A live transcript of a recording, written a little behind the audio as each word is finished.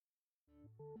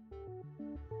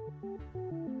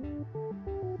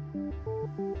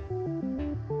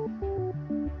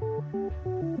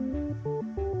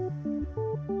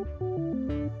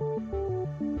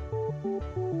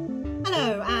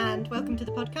Hello and welcome to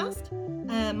the podcast.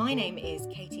 My name is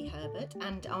Katie Herbert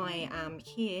and I am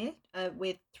here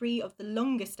with three of the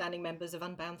longest standing members of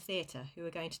Unbound Theatre who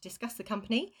are going to discuss the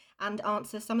company and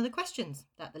answer some of the questions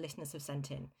that the listeners have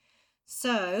sent in.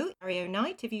 So, Dario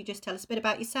Knight, if you just tell us a bit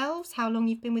about yourselves, how long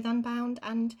you've been with Unbound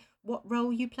and what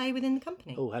role you play within the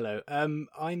company. Oh, hello. I'm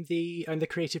the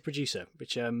creative producer,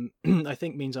 which I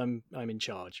think means I'm in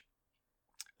charge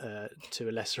to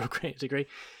a lesser or greater degree.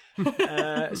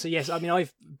 So yes, I mean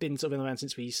I've been sort of in the band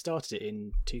since we started it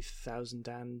in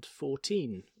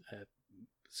 2014,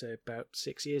 so about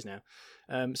 6 years now.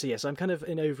 So yes, I'm kind of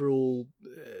in overall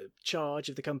charge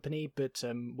of the company, but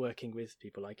working with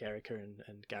people like Erica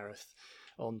and Gareth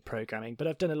on programming. But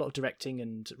I've done a lot of directing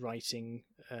and writing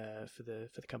for the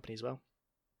company as well.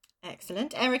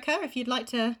 Excellent. Erica, if you'd like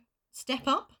to step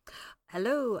up.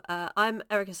 Hello, I'm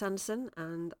Erica Sanderson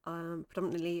and I'm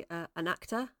predominantly an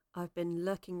actor. I've been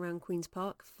lurking around Queen's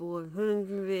Park for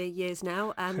years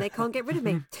now and they can't get rid of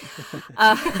me.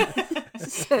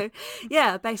 So,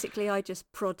 yeah, basically I just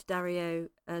prod Dario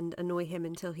and annoy him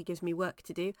until he gives me work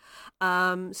to do.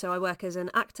 So I work as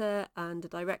an actor and a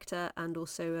director and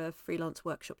also a freelance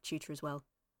workshop tutor as well.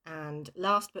 And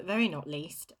last but very not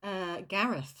least,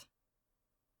 Gareth.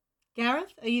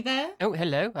 Gareth, are you there? Oh,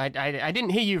 hello. I didn't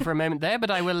hear you for a moment there, but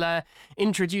I will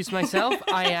introduce myself.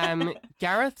 I am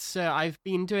Gareth, so I've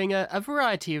been doing a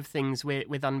variety of things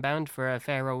with Unbound for a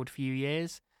fair old few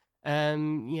years.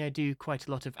 Do quite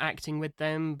a lot of acting with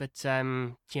them, but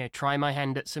try my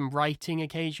hand at some writing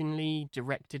occasionally,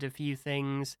 directed a few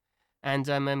things, and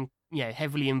I'm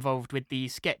heavily involved with the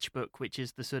sketchbook, which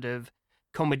is the sort of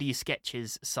comedy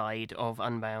sketches side of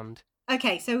Unbound.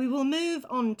 Okay, so we will move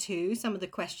on to some of the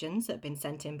questions that have been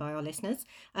sent in by our listeners,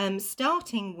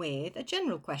 starting with a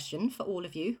general question for all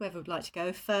of you, whoever would like to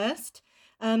go first.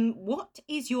 What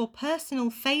is your personal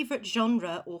favourite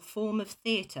genre or form of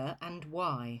theatre and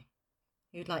why?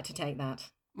 Who'd like to take that?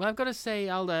 Well, I've got to say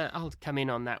I'll come in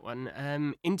on that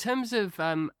one. In terms of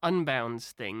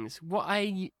Unbound's things, what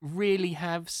I really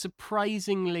have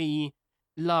surprisingly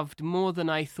loved more than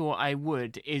I thought I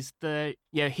would is the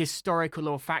historical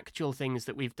or factual things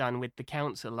that we've done with the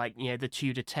council, like the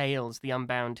Tudor Tales, the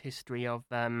Unbound history of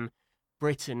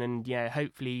Britain, and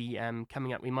hopefully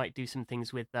coming up we might do some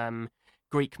things with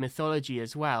Greek mythology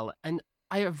as well. And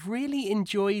I have really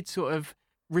enjoyed sort of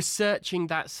researching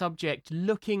that subject,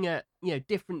 looking at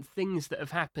different things that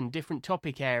have happened, different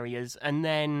topic areas, and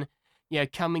then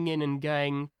coming in and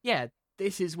going,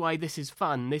 this is why this is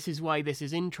fun, this is why this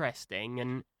is interesting,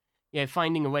 and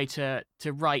finding a way to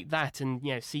write that and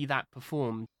see that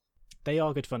performed. They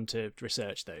are good fun to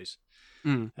research those.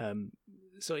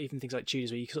 So even things like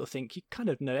Tudors, where you sort of think you kind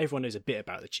of know, everyone knows a bit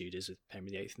about the Tudors with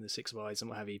Henry VIII and the Six of Eyes and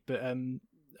what have you, but I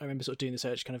remember sort of doing the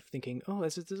search, kind of thinking,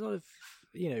 there's a lot of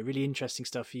really interesting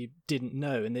stuff you didn't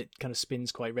know, and it kind of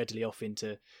spins quite readily off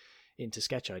into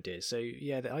sketch ideas. So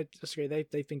that's great.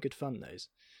 They've been good fun, those.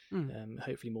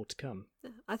 Hopefully more to come.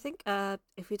 I think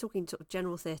if we're talking sort of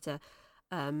general theatre,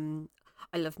 I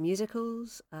love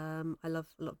musicals. I love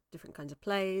a lot of different kinds of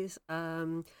plays.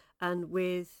 And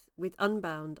with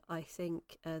Unbound, I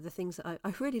think the things that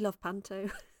I really love panto.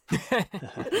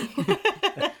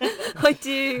 I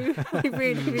do. I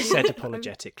really said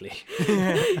apologetically.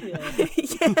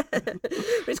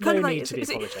 It's kind of like, need to be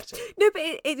apologetic. No,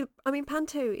 but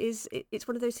panto it's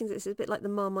one of those things that's a bit like the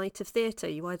Marmite of theatre.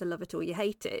 You either love it or you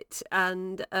hate it.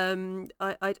 And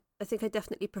I think I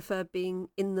definitely prefer being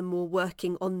in them or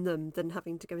working on them than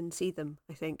having to go and see them,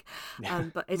 I think.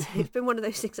 But it's been one of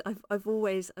those things I've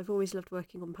always loved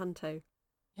working on panto.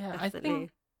 Yeah, definitely. I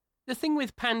think the thing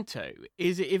with panto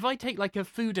is, if I take like a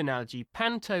food analogy,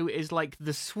 panto is like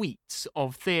the sweets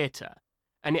of theatre,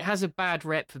 and it has a bad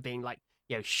rep for being like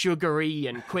sugary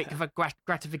and quick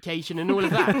gratification and all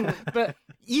of that. But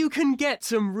you can get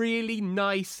some really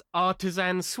nice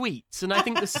artisan sweets, and I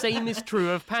think the same is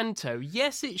true of panto.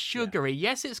 Yes, it's sugary.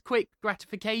 Yes, it's quick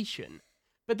gratification.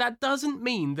 But that doesn't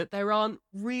mean that there aren't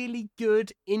really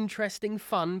good, interesting,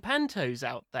 fun pantos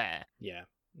out there. Yeah.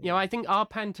 I think our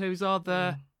pantos are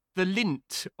the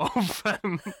Lint of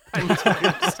pantos.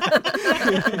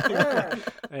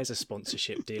 There's a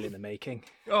sponsorship deal in the making.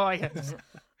 Oh, yes.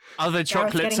 Other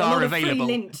chocolates are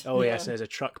available. Oh, yes, there's a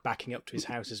truck backing up to his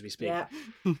house as we speak. Yeah,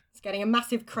 it's getting a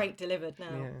massive crate delivered now.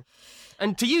 Yeah.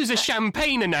 And to use a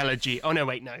champagne analogy... Oh, no,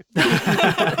 wait, no.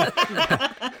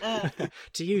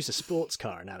 To use a sports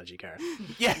car analogy, Gareth.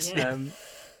 Yes.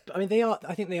 I mean, they are.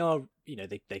 I think they are. You know,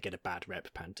 they get a bad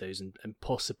rep, pantos, and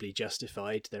possibly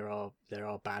justified. There are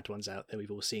bad ones out there.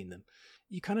 We've all seen them.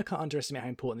 You kind of can't underestimate how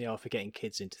important they are for getting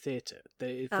kids into theatre.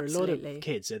 For a lot of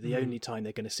kids, they're the only time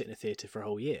they're going to sit in a theatre for a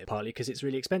whole year. Partly because it's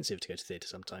really expensive to go to theatre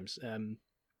sometimes. I mean,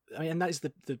 and that is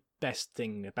the best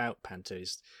thing about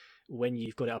pantos, when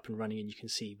you've got it up and running and you can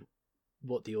see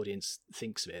what the audience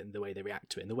thinks of it and the way they react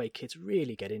to it and the way kids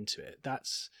really get into it.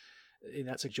 That's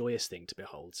a joyous thing to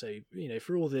behold. So, you know,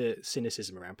 for all the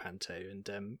cynicism around panto,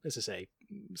 and as I say,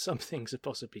 some things are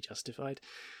possibly justified,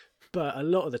 but a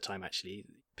lot of the time, actually,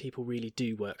 people really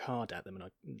do work hard at them, and I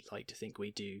like to think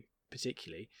we do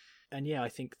particularly. And yeah, I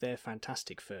think they're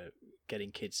fantastic for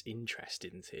getting kids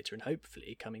interested in theatre and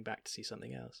hopefully coming back to see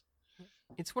something else.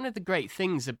 It's one of the great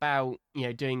things about, you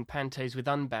know, doing pantos with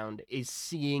Unbound is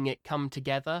seeing it come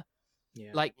together.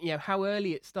 Yeah. Like, you know, how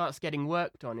early it starts getting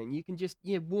worked on, and you can just,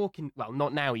 you know, walk in. Well,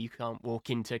 not now, you can't walk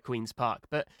into Queen's Park,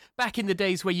 but back in the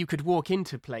days where you could walk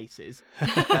into places,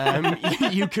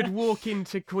 you could walk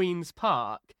into Queen's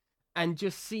Park and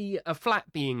just see a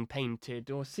flat being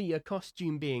painted, or see a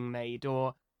costume being made,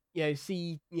 or, you know,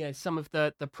 see, you know, some of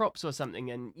the props or something,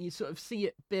 and you sort of see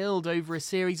it build over a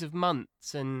series of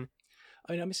months. And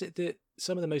I mean, I miss it that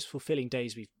some of the most fulfilling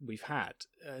days we've had,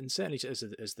 and certainly as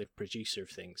the producer of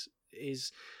things,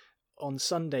 is on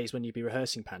Sundays when you'd be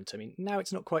rehearsing panto. I mean, now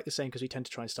it's not quite the same because we tend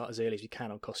to try and start as early as we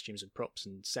can on costumes and props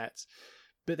and sets.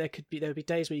 But there would be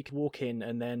days where you could walk in,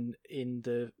 and then in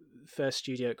the first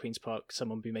studio at Queen's Park,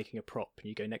 someone would be making a prop, and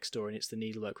you go next door and it's the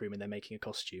needlework room and they're making a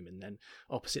costume, and then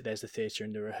opposite there's the theatre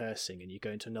and they're rehearsing, and you go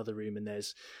into another room and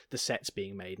there's the sets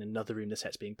being made, and another room the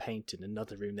set's being painted, and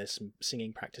another room there's some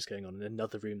singing practice going on, and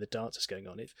another room the dance is going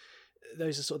on.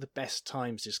 Those are sort of the best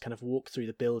times to just kind of walk through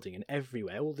the building, and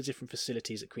everywhere, all the different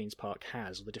facilities that Queen's Park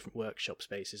has, all the different workshop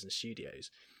spaces and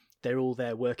studios, they're all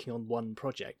there working on one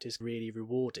project, is really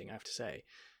rewarding, I have to say.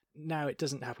 Now it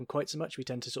doesn't happen quite so much. We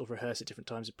tend to sort of rehearse at different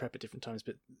times and prep at different times,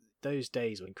 but those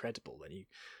days were incredible when you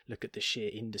look at the sheer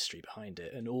industry behind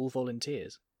it, and all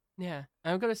volunteers. Yeah,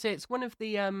 I've got to say, it's one of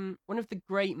the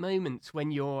great moments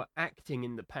when you're acting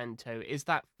in the panto is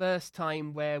that first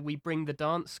time where we bring the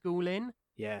dance school in.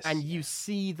 Yes. And you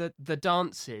see the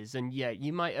dances, and yeah,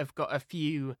 you might have got a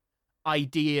few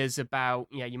ideas about,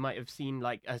 you know, you might have seen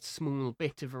like a small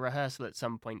bit of a rehearsal at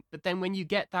some point, but then when you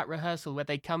get that rehearsal where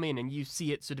they come in and you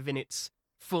see it sort of in its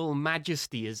full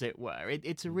majesty, as it were,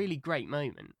 it's a really great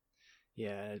moment.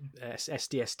 Yeah,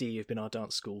 SDSD have been our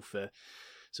dance school for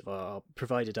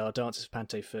provided our dancers for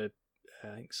panto for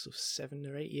I think sort of 7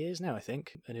 or 8 years now, I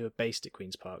think, and who are based at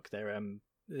Queen's Park.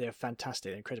 They're fantastic,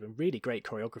 they're incredible, really great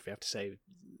choreography, I have to say.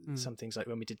 Some things like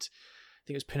when we did, I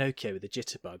think it was Pinocchio with the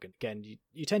jitterbug, and again,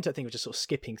 you tend to think of just sort of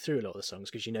skipping through a lot of the songs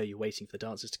because you know you're waiting for the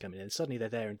dancers to come in, and suddenly they're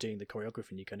there and doing the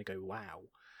choreography, and you're going to go, wow.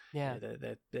 Yeah,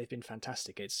 they've been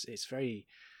fantastic. It's very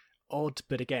odd,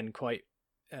 but again, quite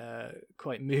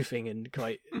moving, and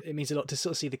it means a lot to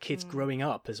sort of see the kids growing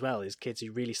up as well, as kids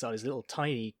who really started as little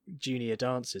tiny junior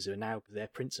dancers who are now their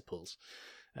principals.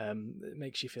 It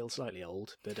makes you feel slightly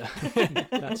old, but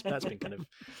that's been kind of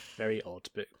very odd,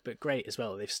 but great as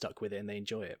well. They've stuck with it and they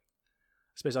enjoy it.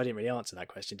 I suppose I didn't really answer that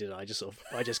question, did I? I just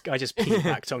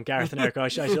piggybacked on Gareth and Erica. I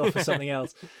should offer something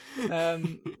else.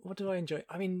 What do I enjoy?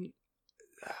 I mean,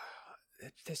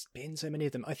 there's been so many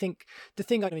of them. I think the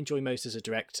thing I enjoy most as a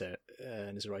director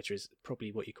and as a writer is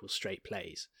probably what you call straight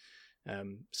plays.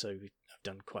 So I've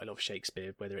done quite a lot of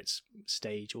Shakespeare, whether it's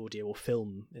stage, audio, or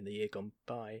film in the year gone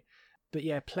by. But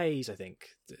yeah, plays, I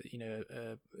think, you know,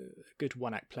 a good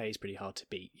one-act play is pretty hard to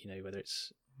beat, you know, whether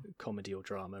it's comedy or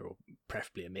drama, or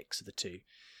preferably a mix of the two.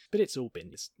 But it's all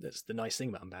been, that's the nice thing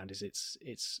about Unbound, is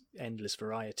it's endless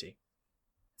variety.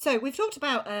 So we've talked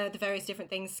about the various different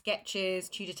things: sketches,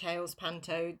 Tudor Tales,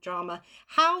 panto, drama.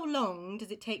 How long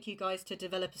does it take you guys to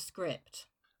develop a script?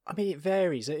 I mean, it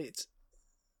varies. It's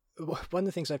one of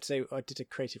the things I have to say, I did a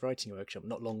creative writing workshop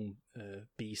not long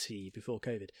BC, before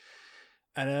COVID.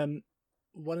 And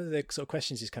one of the sort of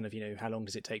questions is kind of, you know, how long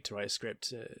does it take to write a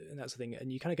script, and that's the thing.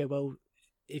 And you kind of go, well,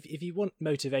 if you want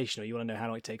motivation, or you want to know how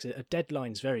long it takes, a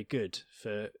deadline's very good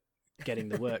for getting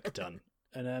the work done.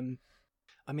 And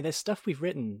I mean, there's stuff we've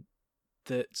written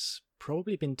that's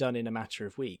probably been done in a matter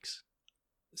of weeks.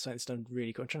 So it's done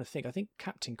really good. I'm trying to think. I think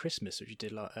Captain Christmas, which we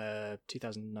did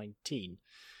 2019,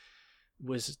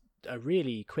 was a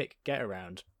really quick get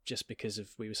around just because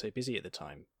we were so busy at the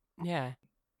time. Yeah.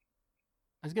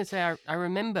 I was going to say, I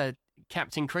remember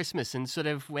Captain Christmas, and sort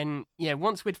of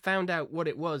once we'd found out what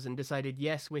it was and decided,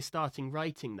 yes, we're starting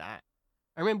writing that,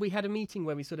 I remember we had a meeting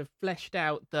where we sort of fleshed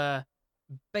out the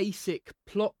basic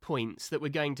plot points that were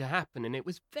going to happen, and it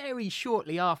was very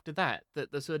shortly after that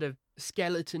that the sort of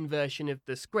skeleton version of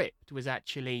the script was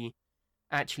actually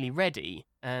ready.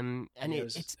 And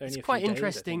it's quite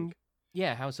interesting,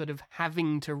 how sort of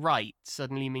having to write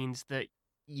suddenly means that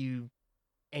you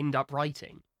end up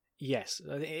writing. Yes,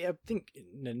 I think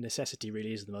necessity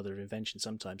really is the mother of invention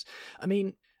sometimes. I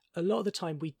mean, a lot of the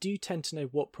time we do tend to know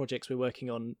what projects we're working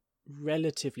on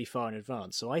relatively far in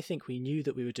advance. So I think we knew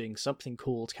that we were doing something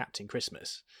called Captain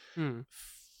Christmas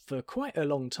for quite a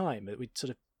long time. We'd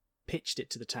sort of pitched it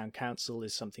to the town council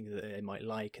as something that they might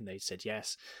like, and they said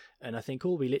yes. And I think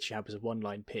all we literally had was a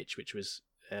one-line pitch, which was,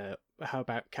 how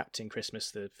about Captain Christmas,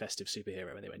 the festive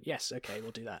superhero? And they went, yes, okay,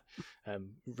 we'll do that.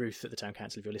 Ruth at the town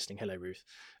council, if you're listening, hello, Ruth.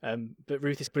 But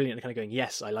Ruth is brilliant at kind of going,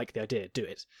 yes, I like the idea, do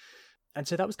it. And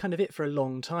so that was kind of it for a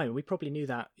long time. We probably knew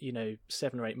that,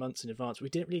 7 or 8 months in advance. We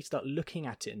didn't really start looking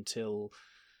at it until,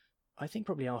 I think,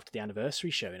 probably after the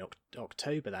anniversary show in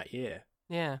October that year.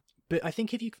 Yeah. But I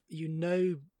think if you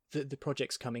know that the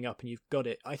project's coming up and you've got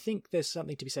it, I think there's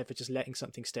something to be said for just letting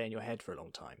something stay in your head for a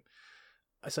long time.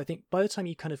 So I think by the time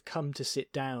you kind of come to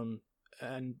sit down,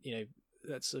 and,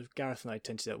 that's sort of Gareth and I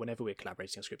tend to do that whenever we're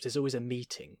collaborating on scripts, there's always a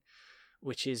meeting,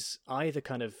 which is either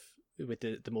kind of, with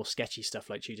the more sketchy stuff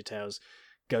like Tudor Tales,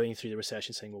 going through the research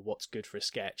and saying, well, what's good for a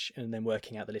sketch, and then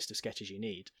working out the list of sketches you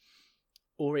need.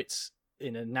 Or it's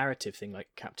in a narrative thing like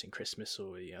Captain Christmas,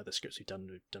 or the scripts we've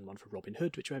done one for Robin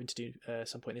Hood, which we're having to do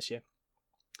some point this year.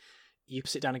 You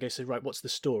sit down and go, so right, what's the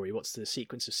story? What's the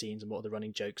sequence of scenes, and what are the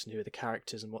running jokes, and who are the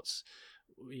characters, and what's,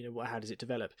 how does it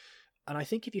develop? And I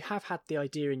think if you have had the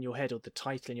idea in your head or the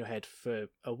title in your head for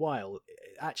a while,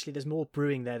 actually there's more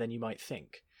brewing there than you might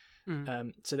think.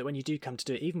 So that when you do come to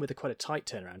do it, even with quite a tight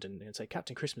turnaround, and say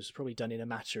Captain Christmas was probably done in a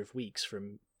matter of weeks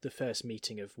from the first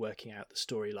meeting of working out the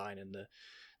storyline and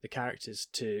the characters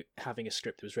to having a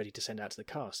script that was ready to send out to the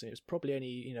cast. And it was probably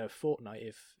only a fortnight,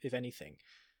 if anything.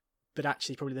 But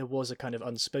actually, probably there was a kind of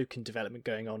unspoken development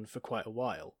going on for quite a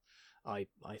while, I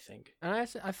think. And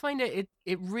I find it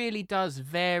really does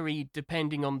vary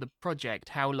depending on the project,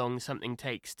 how long something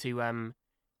takes to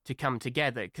come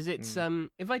together, because it's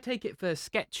if I take it for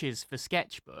sketches for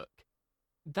Sketchbook,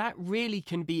 that really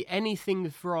can be anything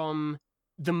from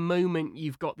the moment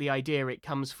you've got the idea, it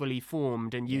comes fully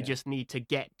formed and you just need to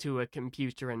get to a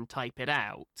computer and type it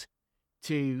out,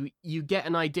 to you get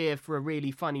an idea for a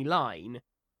really funny line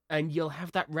and you'll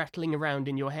have that rattling around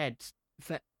in your head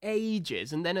for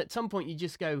ages, and then at some point you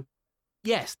just go,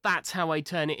 yes, that's how I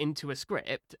turn it into a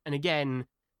script. And again,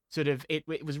 sort of,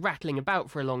 it was rattling about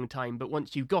for a long time, but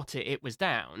once you got it, it was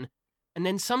down. And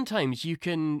then sometimes you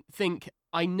can think,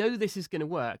 I know this is going to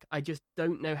work, I just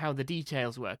don't know how the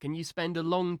details work. And you spend a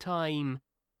long time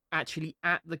actually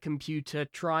at the computer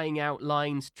trying out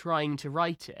lines, trying to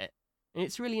write it. And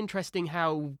it's really interesting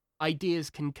how ideas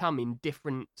can come in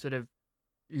different sort of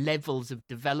levels of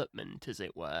development, as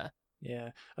it were. Yeah.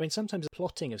 I mean, sometimes the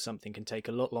plotting of something can take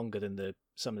a lot longer than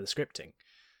some of the scripting.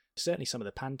 Certainly some of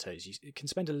the pantos, you can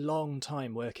spend a long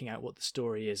time working out what the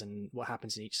story is and what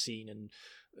happens in each scene, and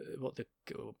what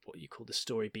you call the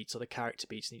story beats or the character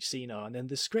beats in each scene are. And then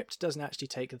the script doesn't actually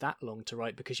take that long to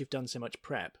write because you've done so much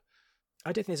prep.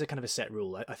 I don't think there's a kind of a set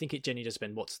rule. I think it genuinely does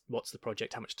depend what's the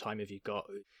project, how much time have you got?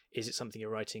 Is it something you're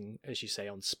writing, as you say,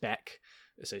 on spec,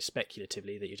 so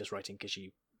speculatively, that you're just writing because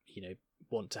you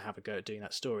want to have a go at doing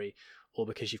that story, or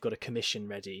because you've got a commission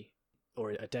ready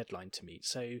or a deadline to meet?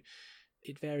 So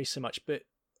it varies so much, but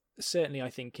certainly I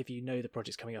think if you know the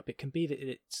project's coming up, it can be that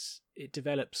it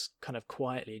develops kind of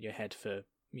quietly in your head for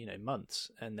months,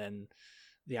 and then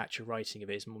the actual writing of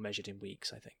it is more measured in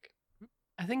weeks, I think.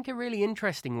 I think a really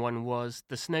interesting one was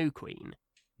The Snow Queen,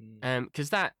 because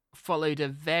that followed a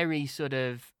very sort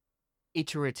of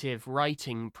iterative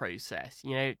writing process.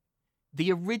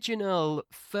 The original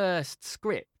first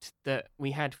script that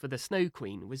we had for The Snow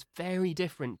Queen was very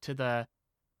different to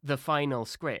the final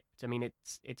script. I mean,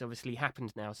 it's obviously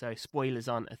happened now, so spoilers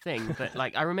aren't a thing. But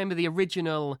I remember the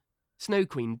original Snow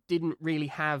Queen didn't really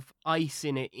have ice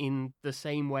in it in the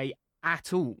same way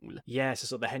at all. Yeah, it's a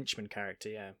sort of the henchman character,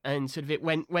 yeah. And sort of it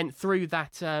went through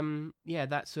that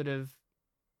that sort of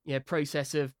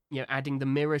process of adding the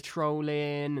mirror troll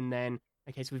in, and then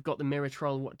okay, so we've got the mirror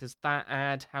troll. What does that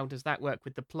add? How does that work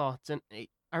with the plot? And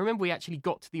I remember we actually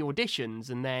got to the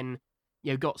auditions and then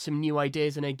got some new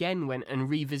ideas, and again went and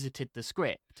revisited the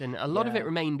script, and a lot of it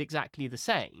remained exactly the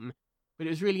same, but it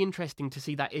was really interesting to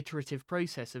see that iterative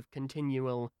process of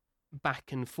continual back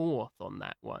and forth on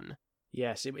that one.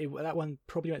 Yes, that one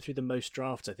probably went through the most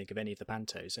drafts, I think, of any of the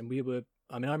pantos. And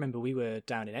I remember we were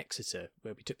down in Exeter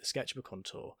where we took the sketchbook on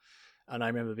tour, and I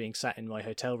remember being sat in my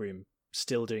hotel room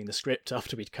still doing the script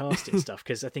after we'd cast it and stuff,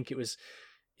 because I think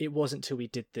it wasn't till we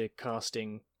did the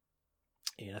casting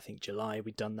in, I think, July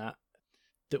we'd done that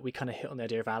we kind of hit on the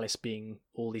idea of Alice being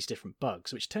all these different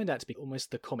bugs, which turned out to be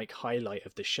almost the comic highlight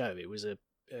of the show.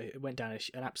 It went down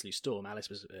an absolute storm. Alice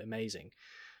was amazing.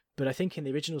 But I think in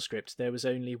the original script, there was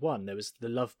only one. There was the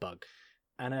love bug.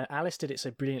 And Alice did it so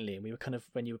brilliantly. And we were kind of,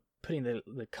 when you were putting the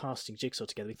casting jigsaw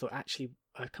together, we thought, actually,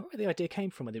 I can't remember where the idea came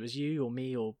from, whether it was you or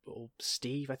me or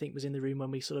Steve, I think, was in the room when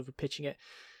we sort of were pitching it,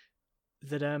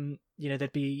 that,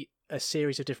 there'd be a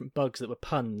series of different bugs that were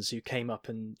puns who came up,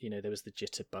 and, there was the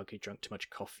jitter bug who drank too much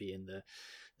coffee, and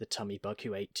the tummy bug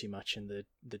who ate too much, and the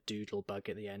doodle bug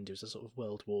at the end, who was a sort of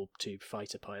World War II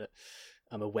fighter pilot.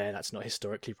 I'm aware that's not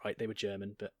historically right, they were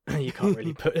German, but you can't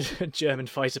really put German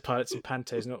fighter pilots in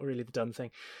pantos, not really the done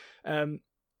thing.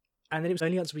 And then it was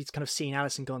only once we'd kind of seen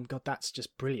Alice and gone, God, that's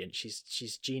just brilliant,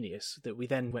 she's genius, that we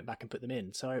then went back and put them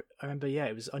in. So I remember,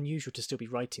 it was unusual to still be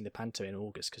writing the panto in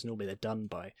August, because normally they're done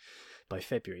by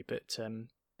February. But and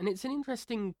it's an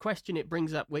interesting question it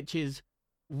brings up, which is,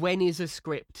 when is a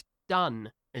script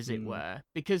done, as it were?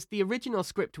 Because the original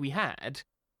script we had,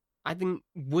 I think,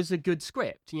 was a good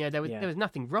script. There was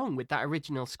nothing wrong with that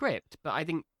original script, but I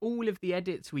think all of the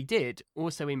edits we did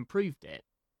also improved it.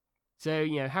 So,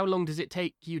 how long does it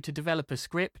take you to develop a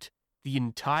script? The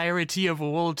entirety of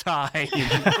all time.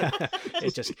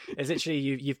 It's literally,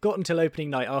 you've got until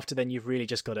opening night. After then, you've really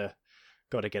just got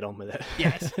to get on with it.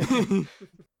 Yes.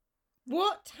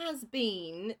 What has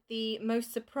been the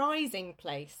most surprising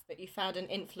place that you found an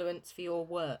influence for your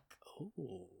work?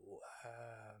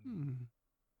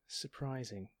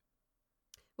 Surprising.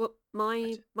 Well,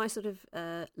 my sort of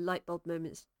light bulb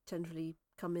moments generally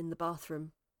come in the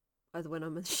bathroom, either when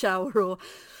I'm in the shower or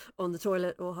on the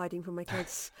toilet or hiding from my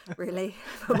kids, really,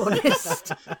 if I'm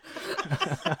honest.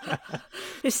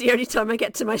 It's the only time I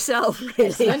get to myself,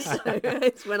 really. So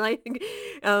it's when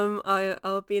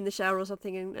I'll be in the shower or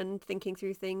something and thinking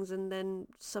through things, and then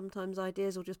sometimes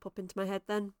ideas will just pop into my head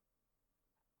then.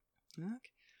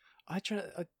 Okay.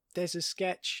 There's a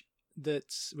sketch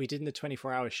that we did in the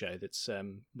 24-hour show that's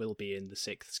will be in the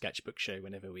 6th sketchbook show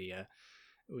whenever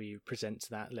we present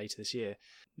that later this year.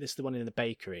 This is the one in the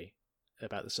bakery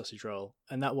about the sausage roll,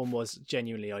 and that one was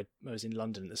genuinely, I was in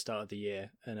London at the start of the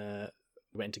year, and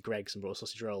went to Greggs and brought a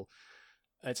sausage roll.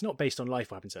 It's not based on life.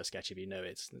 What happens to that sketch, if you know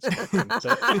it.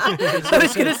 I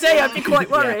was going to say, I'd be quite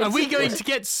worried. Yeah. Are we going to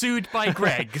get sued by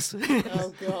Greggs?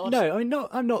 Oh God! No,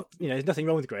 I'm not. There's nothing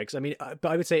wrong with Greggs. I mean, but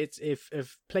I would say it's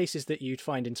if places that you'd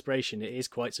find inspiration, it is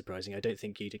quite surprising. I don't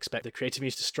think you'd expect the creative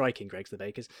muse to strike in Greggs the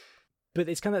Bakers, but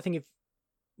it's kind of that thing of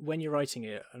when you're writing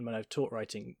it, and when I've taught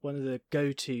writing, one of the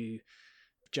go-to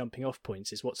jumping off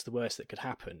points is what's the worst that could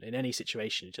happen in any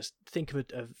situation. Just think of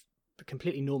a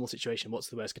completely normal situation. What's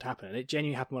the worst could happen? And it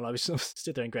genuinely happened while I was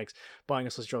stood there in Greggs buying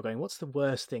a sausage roll, going, what's the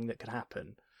worst thing that could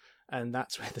happen? And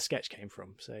that's where the sketch came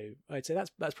from. So I'd say that's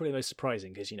probably the most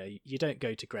surprising, because you don't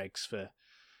go to Greggs for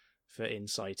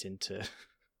insight into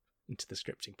the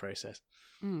scripting process.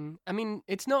 I mean,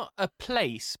 it's not a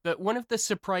place, but one of the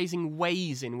surprising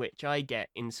ways in which I get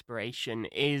inspiration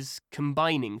is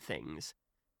combining things.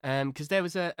 Because there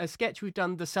was a sketch we've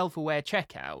done, the self-aware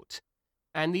checkout,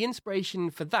 and the inspiration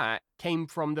for that came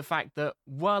from the fact that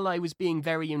while I was being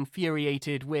very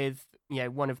infuriated with,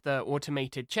 one of the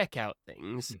automated checkout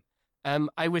things,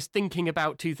 I was thinking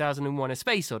about 2001: A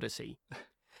Space Odyssey.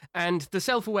 And the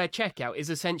self-aware checkout is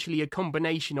essentially a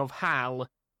combination of HAL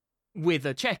with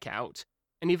a checkout.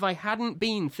 And if I hadn't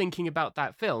been thinking about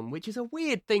that film, which is a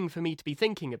weird thing for me to be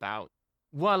thinking about,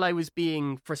 while I was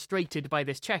being frustrated by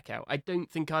this checkout, I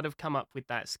don't think I'd have come up with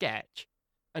that sketch.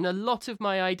 And a lot of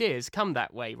my ideas come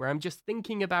that way, where I'm just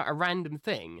thinking about a random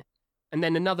thing, and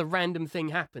then another random thing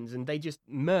happens, and they just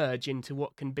merge into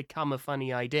what can become a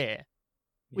funny idea.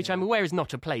 Which I'm aware is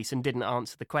not a place and didn't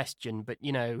answer the question, but,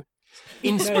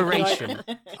 inspiration.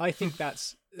 I think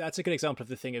that's a good example of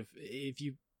the thing of,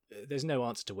 there's no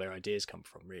answer to where ideas come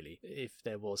from, really. If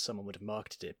there was, someone would have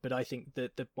marketed it. But I think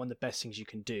that one of the best things you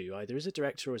can do, either as a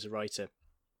director or as a writer,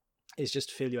 is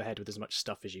just fill your head with as much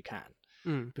stuff as you can.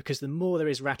 Because the more there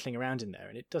is rattling around in there,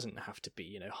 and it doesn't have to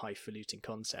be, highfalutin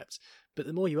concepts, but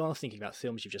the more you are thinking about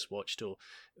films you've just watched, or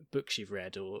books you've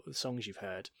read, or songs you've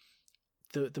heard,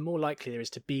 the more likely there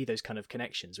is to be those kind of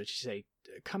connections, which you say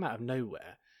come out of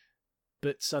nowhere,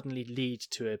 but suddenly lead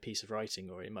to a piece of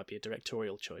writing, or it might be a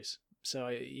directorial choice. So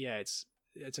it's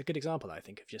a good example, I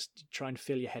think, of just try and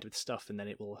fill your head with stuff, and then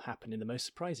it will happen in the most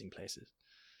surprising places.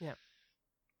 Yeah,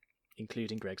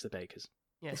 including Greggs the Bakers.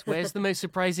 Yes, where's the most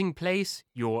surprising place?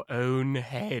 Your own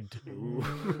head.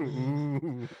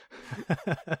 Ooh.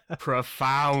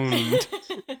 Profound.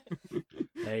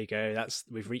 There you go.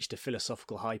 We've reached a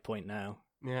philosophical high point now.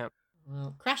 Yeah.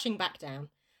 Well, crashing back down.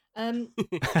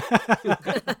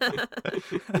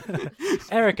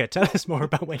 Erica, tell us more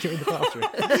about when you're in the bathroom.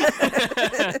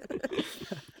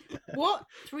 What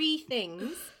 3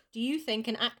 things do you think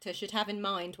an actor should have in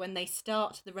mind when they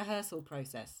start the rehearsal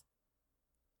process?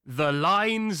 The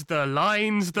lines.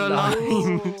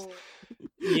 Ooh.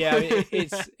 Yeah, I mean,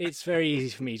 it's very easy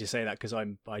for me to say that because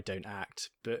I don't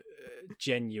act, but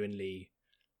genuinely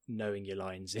knowing your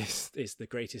lines is the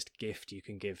greatest gift you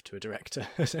can give to a director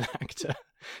as an actor.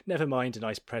 Never mind a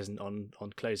nice present on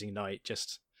closing night,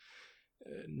 just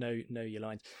know your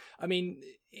lines. I mean,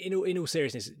 in all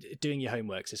seriousness, doing your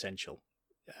homework's essential.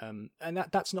 And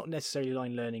that's not necessarily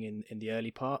line learning in the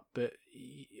early part, but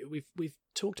we've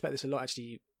talked about this a lot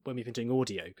actually when we've been doing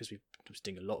audio, because we've been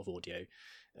doing a lot of audio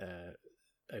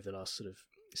over the last sort of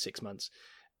 6 months,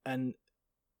 and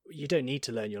you don't need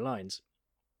to learn your lines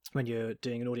when you're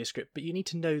doing an audio script, but you need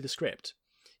to know the script.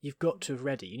 You've got to have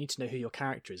read it. You need to know who your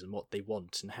character is and what they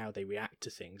want and how they react to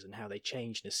things and how they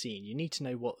change in a scene. You need to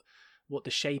know what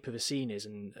the shape of a scene is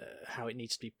and how it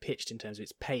needs to be pitched in terms of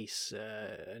its pace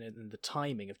and the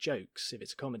timing of jokes if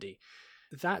it's a comedy.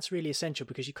 That's really essential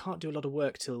because you can't do a lot of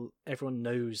work till everyone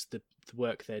knows the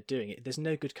work they're doing. There's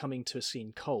no good coming to a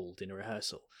scene cold in a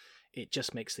rehearsal. It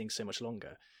just makes things so much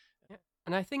longer.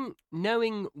 And I think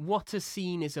knowing what a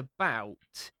scene is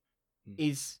about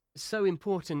is so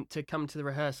important to come to the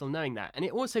rehearsal knowing that. And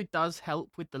it also does help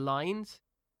with the lines.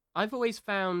 I've always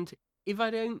found if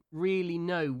I don't really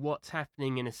know what's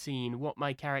happening in a scene, what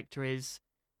my character is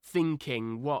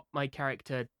thinking, what my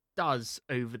character does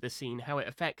over the scene, how it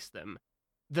affects them,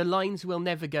 the lines will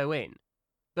never go in.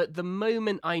 But the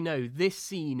moment I know this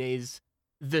scene is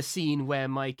the scene where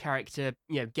my character,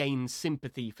 gains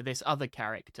sympathy for this other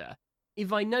character,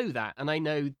 if I know that and I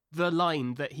know the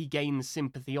line that he gains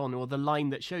sympathy on or the line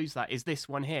that shows that is this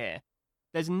one here,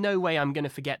 there's no way I'm going to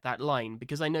forget that line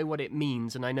because I know what it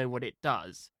means and I know what it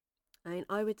does. I mean,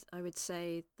 I would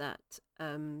say that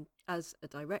as a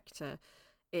director,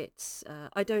 it's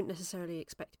I don't necessarily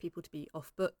expect people to be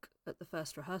off book at the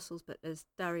first rehearsals, but as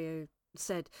Dario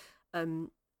said,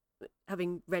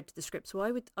 having read the script, so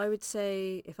I would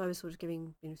say if I was sort of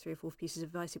giving 3 or 4 pieces of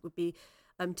advice, it would be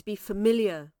to be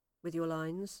familiar with your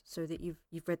lines so that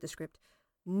you've read the script,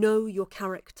 know your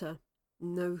character,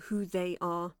 know who they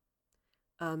are,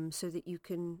 so that you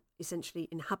can essentially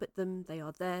inhabit them. They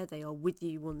are there, they are with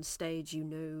you on stage. You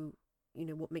know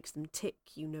what makes them tick.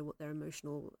 You know what their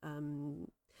emotional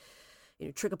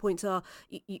trigger points are.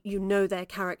 You know their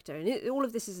character, and all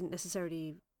of this isn't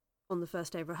necessarily on the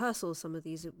first day of rehearsal. Some of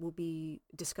these will be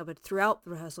discovered throughout the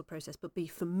rehearsal process. But be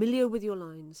familiar with your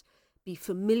lines, be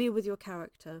familiar with your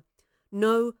character,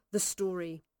 know the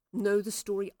story. Know the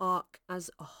story arc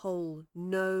as a whole.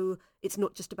 Know it's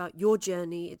not just about your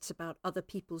journey, it's about other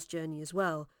people's journey as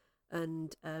well.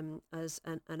 And as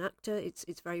an actor, it's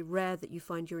very rare that you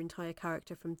find your entire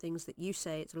character from things that you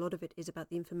say. A lot of it is about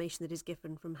the information that is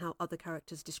given from how other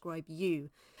characters describe you.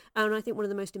 And I think one of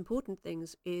the most important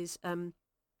things is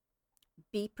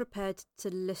be prepared to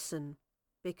listen,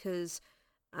 because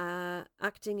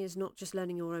acting is not just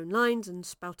learning your own lines and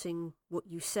spouting what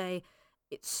you say.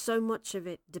 It's so much of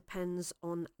it depends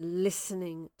on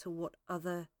listening to what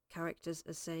other characters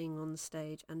are saying on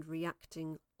stage and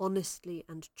reacting honestly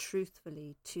and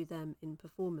truthfully to them in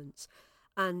performance.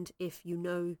 And if you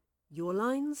know your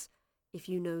lines, if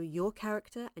you know your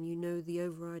character and you know the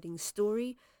overriding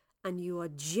story, and you are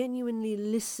genuinely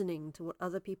listening to what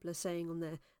other people are saying on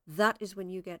there, that is when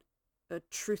you get a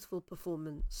truthful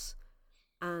performance.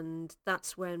 And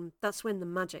that's when the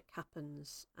magic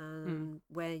happens,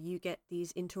 where you get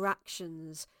these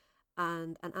interactions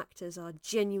and actors are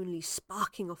genuinely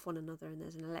sparking off one another, and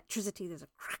there's an electricity, there's a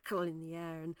crackle in the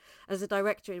air. And as a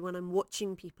director, when I'm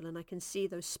watching people and I can see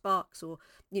those sparks, or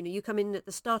you come in at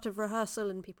the start of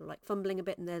rehearsal and people are like fumbling a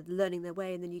bit and they're learning their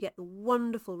way, and then you get the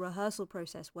wonderful rehearsal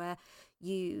process where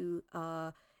you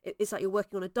are it's like you're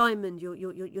working on a diamond.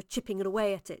 You're chipping it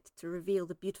away at it to reveal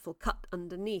the beautiful cut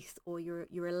underneath, or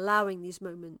you're allowing these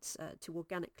moments to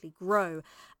organically grow.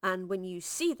 And when you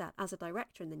see that as a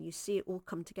director, and then you see it all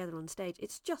come together on stage,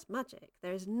 it's just magic.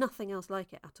 There is nothing else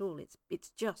like it at all.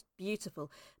 It's just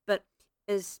beautiful. But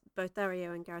as both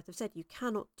Dario and Gareth have said, you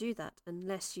cannot do that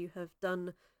unless you have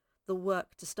done the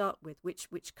work to start with, which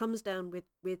comes down with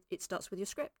it starts with your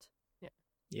script.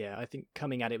 Yeah, I think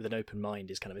coming at it with an open mind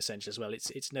is kind of essential as well.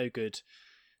 It's no good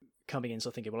coming in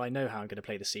sort of thinking, well, I know how I'm going to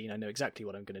play the scene, I know exactly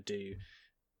what I'm going to do,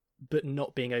 but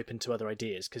not being open to other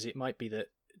ideas, because it might be that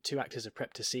 2 actors have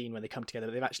prepped a scene when they come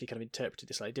together, they've actually kind of interpreted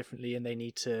it slightly differently, and they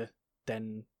need to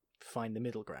then find the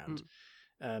middle ground.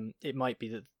 it might be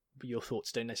that your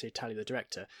thoughts don't necessarily tally with the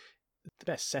director. The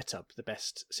best setup, the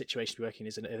best situation to be working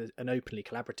is an openly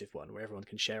collaborative one where everyone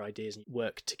can share ideas and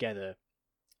work together.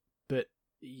 But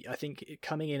I think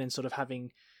coming in and sort of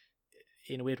having,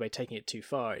 in a weird way, taking it too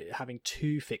far, having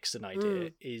too fixed an idea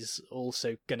is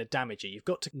also going to damage you. You've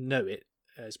got to know it,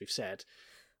 as we've said,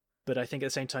 but I think at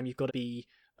the same time you've got to be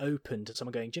open to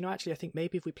someone going, do you know, actually I think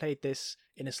maybe if we played this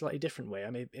in a slightly different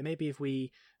way, maybe if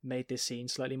we made this scene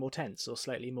slightly more tense or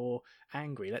slightly more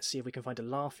angry, let's see if we can find a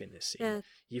laugh in this scene. Yeah.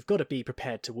 You've got to be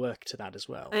prepared to work to that as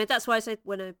well. I mean, that's why I said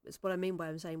it's what I mean by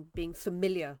I'm saying being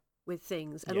familiar with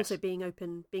things, and also being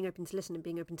open to listen and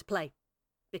being open to play,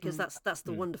 because that's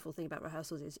the wonderful thing about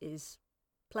rehearsals is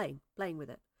playing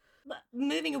with it. But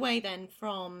moving away then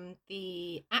from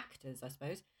the actors, I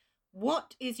suppose,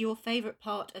 what is your favourite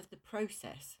part of the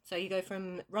process? So you go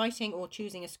from writing or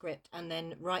choosing a script and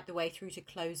then right the way through to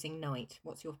closing night.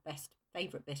 What's your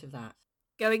favourite bit of that?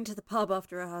 Going to the pub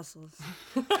after rehearsals.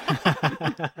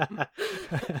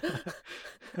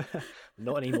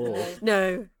 Not anymore.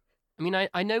 No. I mean,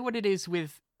 I know what it is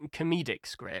with comedic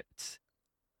scripts,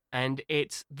 and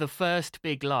it's the first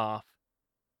big laugh.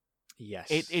 Yes.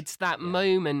 It's that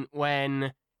moment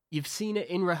when you've seen it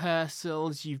in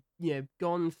rehearsals, you've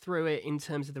gone through it in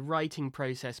terms of the writing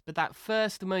process, but that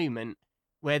first moment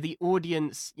where the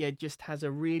audience just has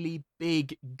a really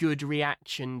big, good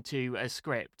reaction to a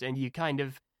script, and you kind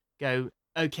of go,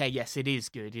 okay, yes, it is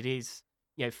good, it is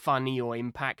funny or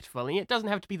impactful, and it doesn't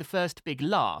have to be the first big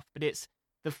laugh, but it's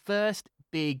the first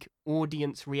big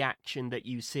audience reaction that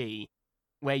you see,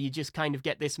 where you just kind of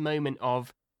get this moment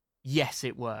of, yes,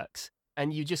 it works.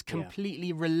 And you just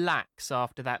completely relax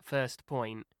after that first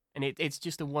point. And it's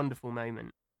just a wonderful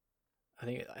moment. I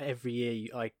think every year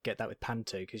I get that with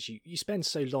Panto, because you spend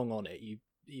so long on it.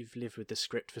 You've lived with the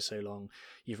script for so long.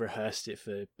 You've rehearsed it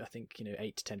for, I think,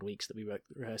 8 to 10 weeks that we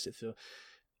rehearsed it for.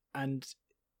 And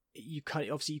you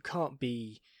can't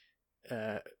be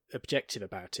objective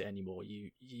about it anymore.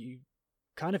 You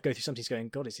kind of go through something going,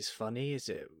 God, is this funny? Is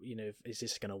it, is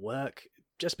this going to work?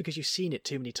 Just because you've seen it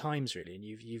too many times, really, and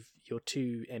you're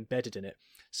too embedded in it.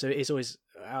 So it is always,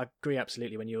 I agree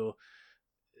absolutely, when you're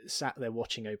sat there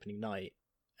watching opening night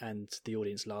and the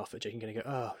audience laugh at you, you're going to go,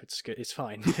 oh, it's good, it's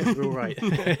fine, we're all right,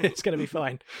 it's going to be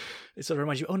fine. It sort of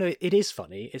reminds you, oh no, it is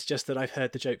funny, it's just that I've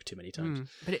heard the joke too many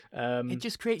times. But it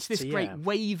just creates this great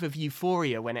wave of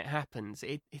euphoria when it happens.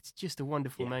 It's just a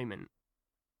wonderful moment.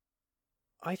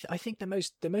 I think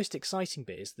the most exciting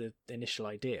bit is the initial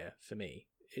idea for me.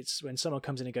 It's when someone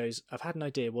comes in and goes, I've had an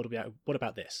idea, what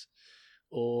about this?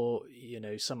 Or,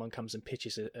 someone comes and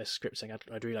pitches a script saying,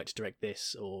 I'd really like to direct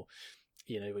this. Or,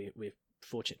 we're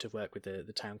fortunate to work with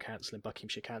the town council and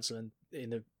Buckinghamshire Council. And in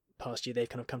the past year, they've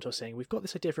kind of come to us saying, we've got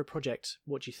this idea for a project.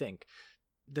 What do you think?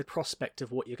 The prospect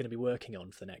of what you're going to be working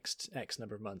on for the next X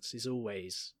number of months is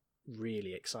always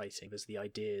really exciting as the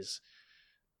ideas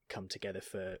come together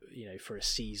for a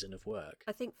season of work.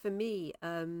 I think for me,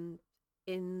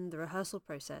 in the rehearsal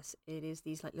process, it is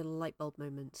these like little light bulb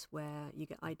moments where you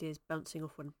get ideas bouncing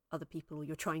off on other people, or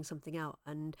you're trying something out,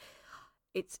 and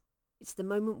it's the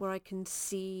moment where I can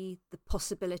see the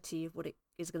possibility of what it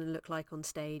is going to look like on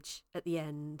stage at the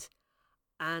end,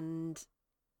 and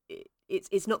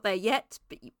it's not there yet,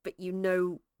 but you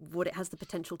know what it has the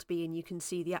potential to be, and you can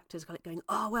see the actors kind of going,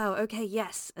 oh wow, okay,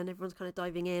 yes, and everyone's kind of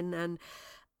diving in,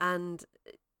 and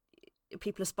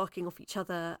people are sparking off each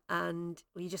other, and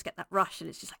you just get that rush, and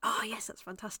it's just like, oh yes, that's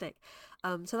fantastic.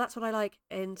 So that's what I like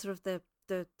in sort of the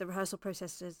rehearsal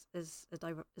process as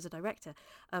a director,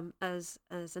 as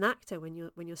an actor, when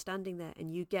you're standing there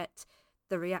and you get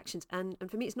the reactions, and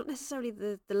for me it's not necessarily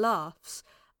the laughs.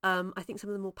 I think some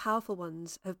of the more powerful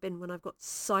ones have been when I've got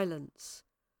silence,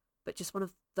 but just one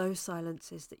of those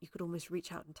silences that you could almost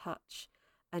reach out and touch,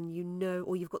 and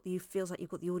or feels like you've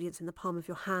got the audience in the palm of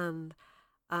your hand.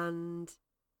 And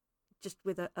just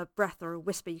with a breath or a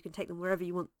whisper, you can take them wherever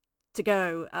you want to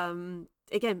go.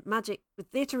 Again, magic.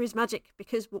 Theatre is magic,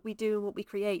 because what we do and what we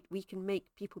create, we can make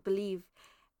people believe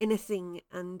anything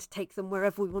and take them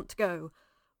wherever we want to go,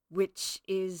 which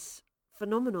is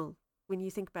phenomenal when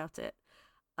you think about it.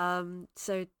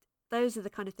 So those are the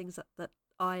kind of things that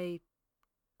I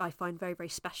find very, very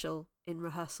special in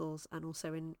rehearsals and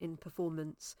also in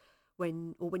performance.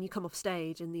 When you come off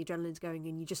stage and the adrenaline's going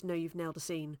and you just know you've nailed a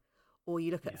scene, or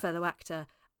you look at a fellow actor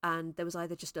and there was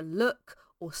either just a look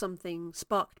or something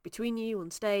sparked between you on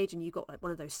stage, and you got like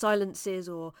one of those silences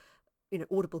or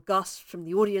audible gasps from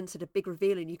the audience at a big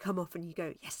reveal, and you come off and you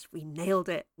go, yes, we nailed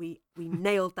it, we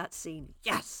nailed that scene,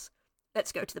 yes,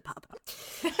 let's go to the pub.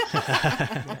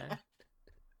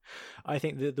 I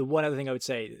think the one other thing I would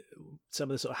say, some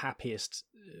of the sort of happiest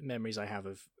memories I have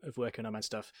of working on Unbound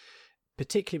stuff,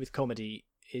 particularly with comedy,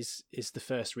 is the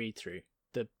first read through.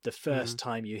 The first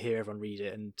time you hear everyone read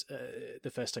it, and the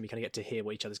first time you kind of get to hear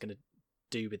what each other's going to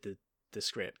do with the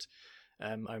script.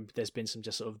 There's been some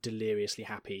just sort of deliriously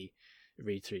happy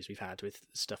read-throughs we've had with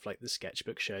stuff like the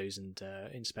sketchbook shows and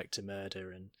Inspector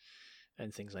Murder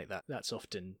and things like that. That's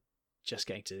often just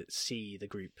getting to see the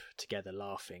group together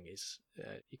laughing is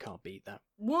you can't beat that.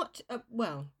 What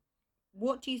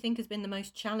do you think has been the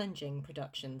most challenging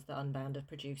productions that Unbound have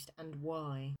produced, and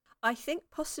why? I think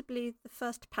possibly the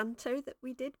first panto that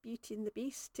we did, Beauty and the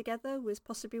Beast, together was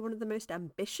possibly one of the most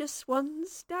ambitious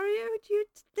ones. Dario, do you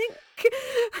think?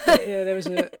 Yeah,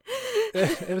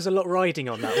 there was a lot riding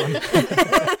on that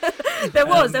one. There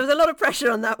was a lot of pressure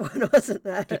on that one, wasn't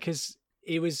there? Because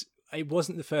it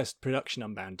wasn't the first production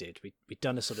Unbound did. We'd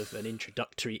done a sort of an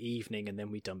introductory evening, and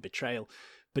then we'd done Betrayal.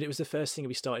 But it was the first thing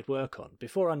we started work on.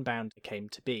 Before Unbound came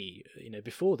to be,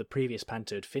 before the previous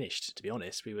panto had finished, to be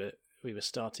honest, we were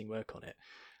starting work on it.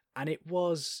 And it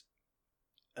was,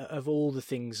 of all the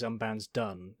things Unbound's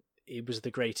done, it was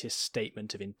the greatest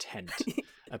statement of intent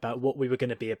about what we were going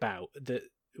to be about, that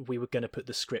we were going to put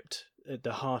the script at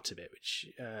the heart of it, which,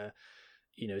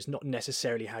 is not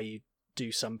necessarily how you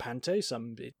do some pantos.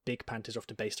 Some big pantos are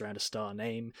often based around a star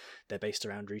name. They're based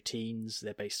around routines.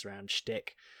 They're based around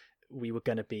shtick.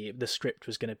 The script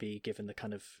was going to be given the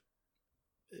kind of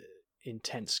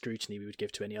intense scrutiny we would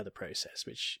give to any other process,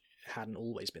 which hadn't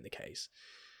always been the case.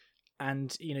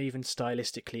 And even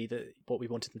stylistically, what we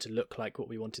wanted them to look like, what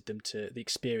we wanted them to the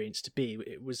experience to be,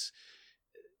 it was.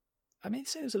 I mean,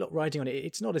 so there's a lot riding on it.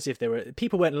 It's not as if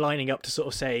people weren't lining up to sort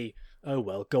of say, "Oh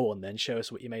well, go on then, show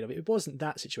us what you made of it." It wasn't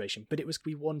that situation, but it was.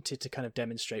 We wanted to kind of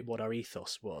demonstrate what our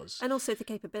ethos was, and also the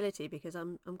capability, because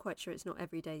I'm quite sure it's not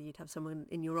every day you'd have someone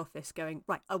in your office going,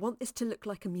 "Right, I want this to look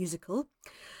like a musical."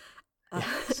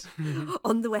 Yes.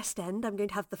 On the West End, I'm going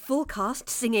to have the full cast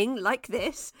singing like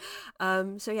this.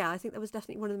 So yeah, I think that was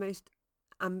definitely one of the most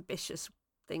ambitious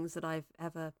things that I've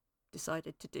ever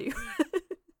decided to do.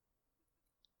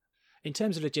 In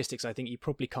terms of logistics, I think you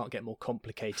probably can't get more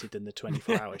complicated than the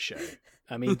 24-hour show.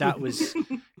 I mean, that was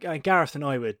Gareth and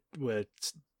I were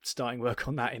starting work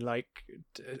on that in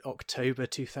October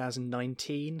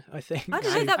 2019, I think. I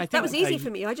don't know, that was easy for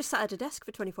me. I just sat at a desk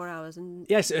for 24 hours and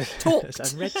talked.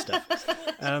 and read stuff.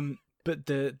 But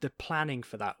the planning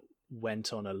for that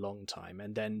went on a long time,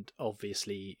 and then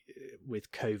obviously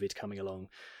with COVID coming along,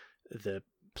 the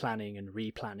planning and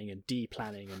replanning and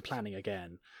deplanning and planning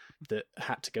again that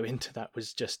had to go into that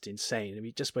was just insane. I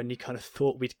mean, just when you kind of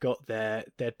thought we'd got there,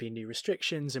 there'd be new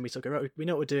restrictions, and we sort of go, right, we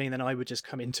know what we're doing. And then I would just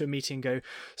come into a meeting and go,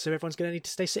 so everyone's going to need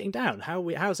to stay sitting down.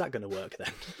 How's that going to work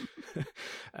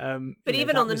then? But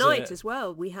even on the night as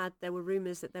well, there were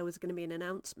rumours that there was going to be an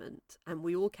announcement, and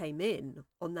we all came in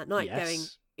on that night going,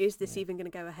 is this even going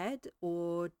to go ahead,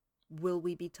 or will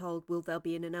we be told, will there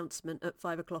be an announcement at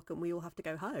 5:00 and we all have to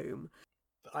go home?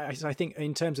 I think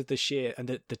in terms of the sheer and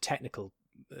the technical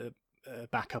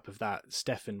backup of that,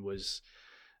 Stefan was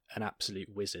an absolute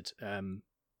wizard.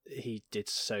 He did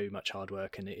so much hard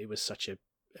work, and it was such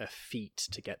a feat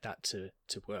to get that to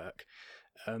work.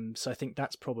 So I think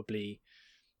that's probably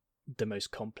the most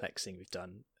complex thing we've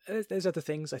done. There's other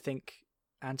things. I think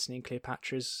Antony and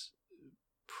Cleopatra's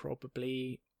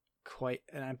probably quite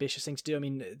an ambitious thing to do. I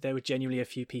mean, there were genuinely a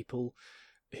few people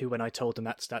who, when I told them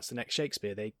that's the next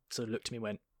Shakespeare, they sort of looked at me and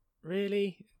went,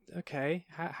 really? Okay,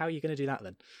 how are you going to do that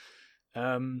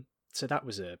then? So that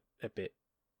was a bit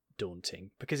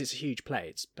daunting, because it's a huge play.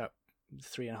 It's about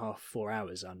 3.5-4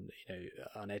 hours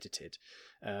unedited.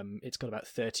 It's got about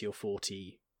 30 or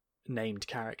 40 named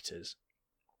characters,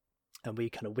 and we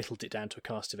kind of whittled it down to a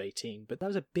cast of 18. But that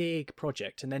was a big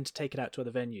project, and then to take it out to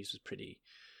other venues was pretty,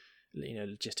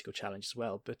 logistical challenge as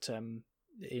well. But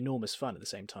enormous fun at the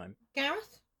same time.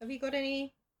 Gareth, have you got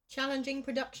any challenging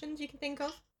productions you can think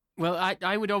of? Well,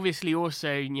 I would obviously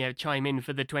also, chime in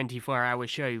for the 24-hour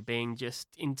show, being just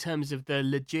in terms of the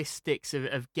logistics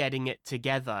of getting it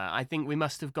together. I think we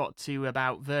must have got to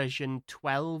about version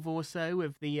 12 or so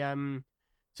of the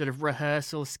sort of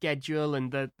rehearsal schedule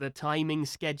and the timing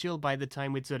schedule by the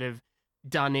time we'd sort of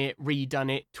done it,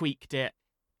 redone it, tweaked it.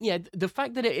 Yeah, the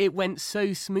fact that it went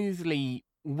so smoothly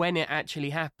when it actually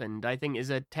happened, I think is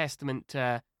a testament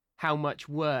to how much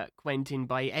work went in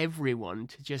by everyone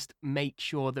to just make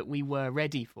sure that we were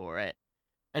ready for it.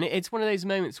 And it's one of those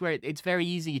moments where it's very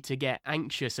easy to get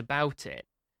anxious about it,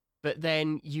 but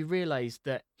then you realise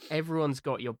that everyone's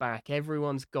got your back,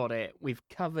 everyone's got it, we've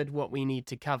covered what we need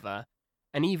to cover,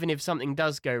 and even if something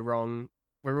does go wrong,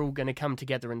 we're all going to come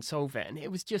together and solve it. And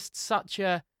it was just such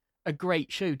a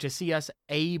great show to see us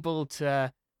able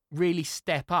to really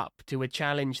step up to a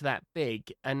challenge that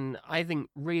big, and I think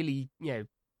really,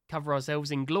 cover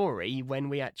ourselves in glory when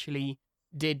we actually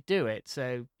did do it.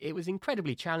 So it was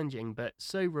incredibly challenging, but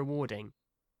so rewarding.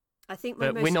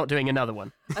 We're not doing another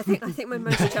one. I think my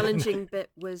most challenging bit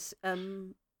was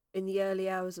in the early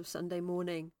hours of Sunday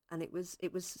morning, and it was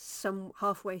some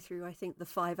halfway through, I think, the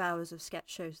 5 hours of sketch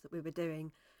shows that we were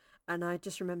doing, and I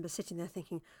just remember sitting there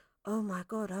thinking, oh my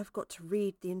God, I've got to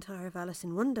read the entire of Alice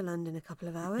in Wonderland in a couple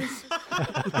of hours.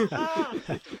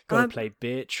 Got to play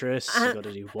Beatrice, got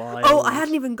to do Wild. Oh, I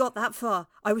hadn't even got that far.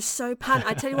 I was so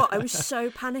I tell you what, I was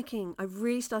so panicking. I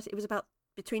really started, it was about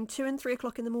between 2 and 3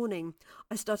 o'clock in the morning,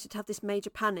 I started to have this major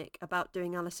panic about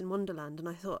doing Alice in Wonderland, and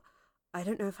I thought, I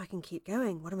don't know if I can keep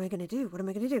going. What am I going to do? What am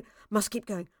I going to do? Must keep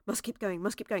going, must keep going,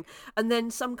 must keep going. And then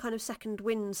some kind of second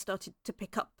wind started to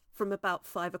pick up from about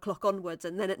 5 o'clock onwards,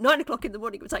 and then at 9 o'clock in the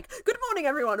morning it was like, good morning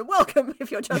everyone and welcome if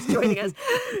you're just joining us.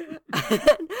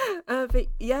 But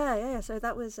yeah, so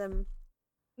that was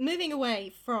moving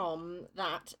away from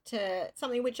that to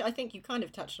something which I think you kind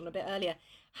of touched on a bit earlier.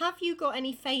 Have you got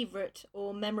any favourite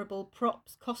or memorable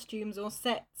props, costumes or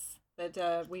sets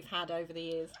that we've had over the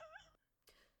years?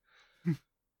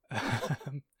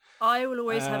 I will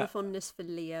always have a fondness for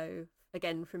Leo,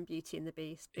 again from Beauty and the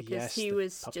Beast, because he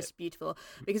was just beautiful.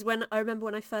 Because I remember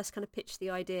when I first kind of pitched the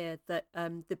idea that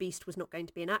the Beast was not going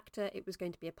to be an actor, it was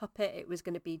going to be a puppet, it was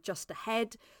going to be just a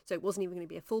head, so it wasn't even going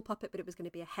to be a full puppet, but it was going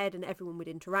to be a head and everyone would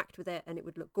interact with it and it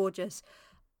would look gorgeous.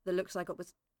 The looks I got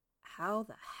was, how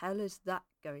the hell is that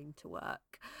going to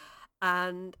work?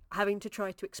 And having to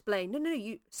try to explain,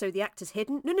 so the actor's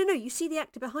hidden? No, you see the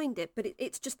actor behind it, but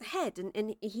it's just the head,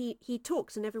 and he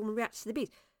talks and everyone reacts to the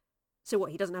Beast. So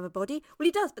what, he doesn't have a body? Well,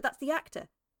 he does, but that's the actor.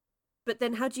 But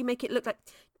then how do you make it look like,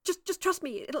 just trust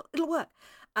me, it'll work.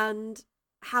 And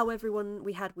how everyone,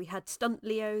 we had Stunt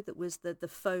Leo, that was the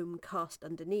foam cast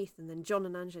underneath, and then John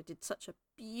and Angela did such a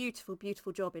beautiful,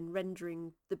 beautiful job in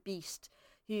rendering the Beast,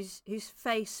 whose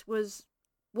face was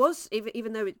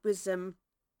even though it was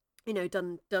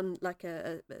done like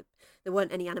there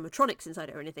weren't any animatronics inside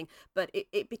it or anything, but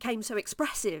it became so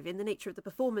expressive in the nature of the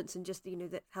performance and just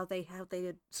that how they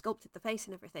had sculpted the face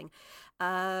and everything,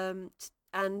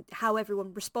 and how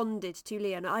everyone responded to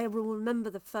Leo. And I will remember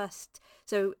the first.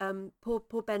 So poor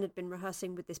Ben had been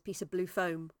rehearsing with this piece of blue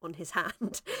foam on his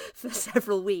hand for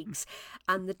several weeks,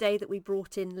 and the day that we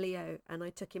brought in Leo and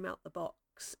I took him out the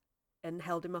box and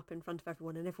held him up in front of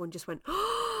everyone, and everyone just went,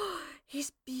 oh,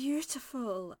 he's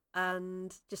beautiful.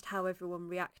 And just how everyone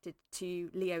reacted to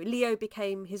Leo. Leo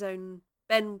became his own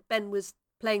Ben was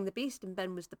playing the Beast and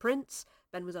Ben was the prince.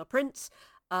 Ben was our prince.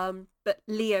 But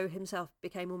Leo himself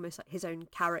became almost like his own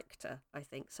character, I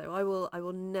think. So I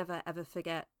will never ever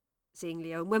forget seeing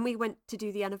Leo. And when we went to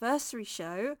do the anniversary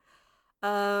show,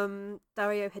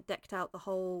 Dario had decked out the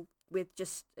whole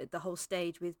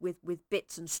stage with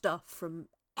bits and stuff from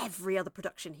every other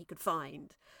production he could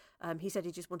find. He said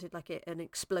he just wanted like an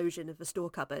explosion of a store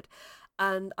cupboard.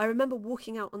 And I remember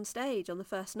walking out on stage on the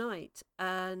first night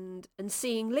and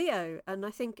seeing Leo. And I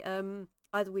think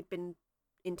either we'd been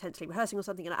intensely rehearsing or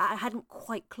something, and I hadn't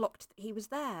quite clocked that he was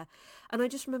there. And I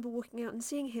just remember walking out and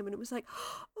seeing him, and it was like,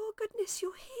 oh goodness,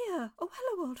 you're here. Oh,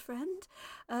 hello, old friend.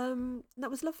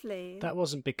 That was lovely. That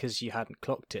wasn't because you hadn't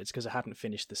clocked it, it's because I hadn't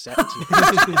finished the set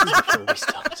before we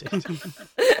started.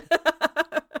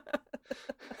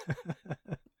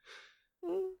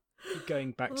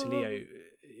 Going back to Leo,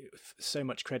 so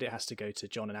much credit has to go to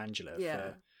John and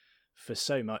Angela for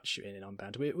so much in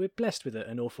Unbound. We're blessed with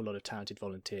an awful lot of talented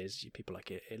volunteers, people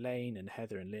like Elaine and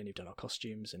Heather and Lynn who've done our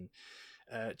costumes, and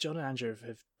John and Angela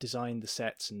have designed the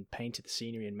sets and painted the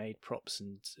scenery and made props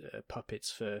and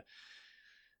puppets for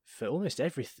almost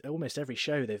every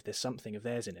show. There's something of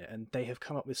theirs in it, and they have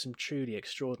come up with some truly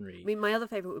extraordinary. I mean, my other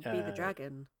favourite would be the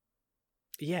dragon.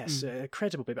 Yes,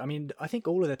 credible bit. I mean, I think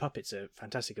all of their puppets are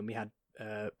fantastic, and we had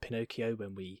Pinocchio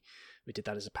when we did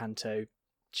that as a panto.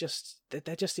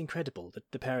 They're just incredible,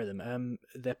 the pair of them.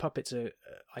 Their puppets are,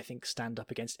 I think, stand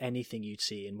up against anything you'd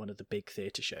see in one of the big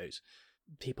theatre shows.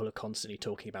 People are constantly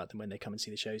talking about them when they come and see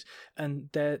the shows, and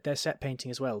their set painting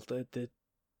as well. The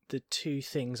two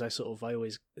things I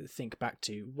always think back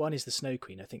to. One is the Snow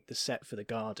Queen. I think the set for the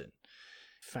garden,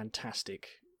 fantastic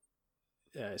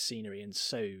scenery, and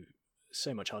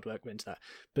so much hard work went into that.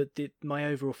 But my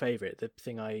overall favourite, the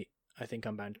thing I think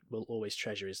Unbound will always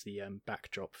treasure, is the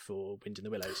backdrop for Wind in the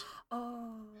Willows.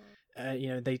 Oh.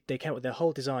 They came up with their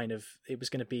whole design of, it was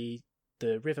going to be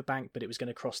the riverbank, but it was going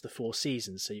to cross the 4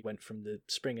 seasons. So you went from the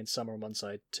spring and summer on one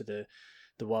side to the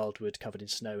wildwood covered in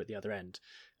snow at the other end.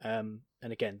 And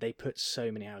again, they put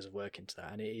so many hours of work into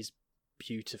that, and it is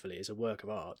beautiful. It is a work of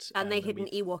art. And they hid an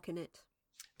Ewok in it.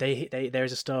 there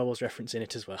is a Star Wars reference in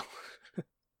it as well.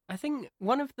 I think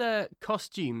one of the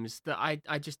costumes that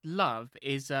I just love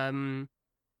is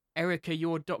Erica,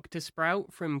 your Dr.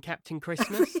 Sprout from Captain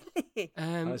Christmas. Really?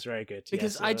 That was very good.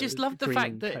 Because yes, I just love the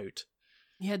fact that coat.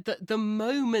 Yeah, the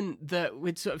moment that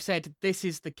we'd sort of said, this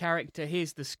is the character,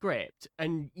 here's the script,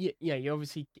 and you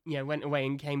obviously went away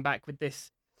and came back with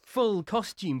this full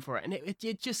costume for it, and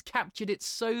it just captured it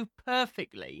so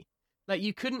perfectly. Like,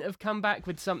 you couldn't have come back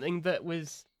with something that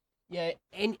was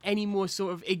any more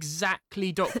sort of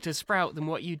exactly Dr. Sprout than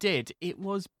what you did. It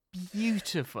was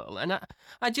beautiful, and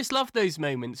I just love those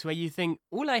moments where you think,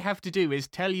 all I have to do is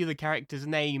tell you the character's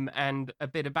name and a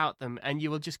bit about them, and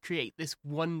you will just create this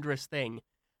wondrous thing.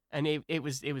 And it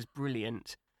was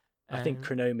brilliant. I think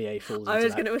Chronomier falls into I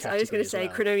was that going to say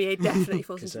well. Chronomier definitely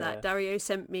falls into that. uh, Dario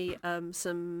sent me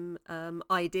some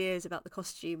ideas about the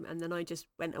costume, and then I just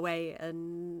went away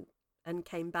and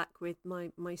came back with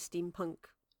my steampunk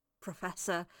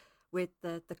professor with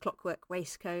the clockwork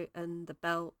waistcoat and the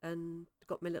belt, and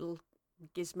got my little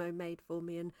gizmo made for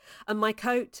me, and my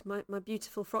coat, my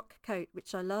beautiful frock coat,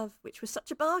 which I love, which was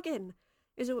such a bargain.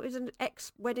 It was an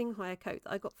ex-wedding hire coat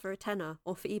that I got for £10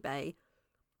 off eBay.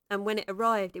 And when it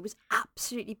arrived, it was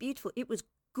absolutely beautiful. It was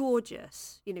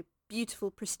gorgeous, beautiful,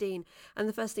 pristine. And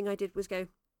the first thing I did was go,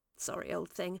 sorry,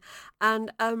 old thing, and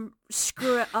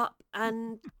screw it up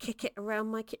and kick it around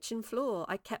my kitchen floor.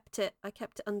 I kept it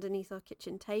underneath our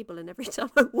kitchen table, and every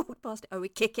time I walked past it, I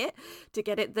would kick it to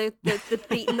get it the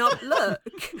beaten up look.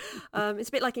 It's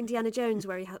a bit like Indiana Jones,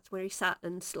 where he sat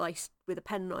and sliced with a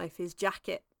penknife his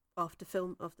jacket after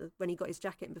when he got his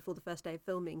jacket and before the first day of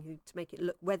filming, to make it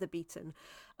look weather beaten.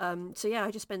 So yeah,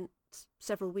 I just spent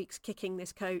several weeks kicking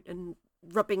this coat and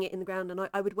rubbing it in the ground, and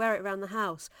I would wear it around the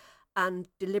house and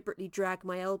deliberately drag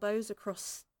my elbows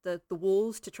across the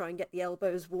walls to try and get the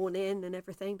elbows worn in and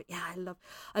everything. But yeah,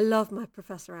 I love my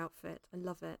professor outfit. I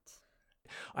love it.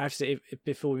 I have to say,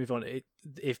 before we move on,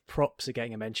 if props are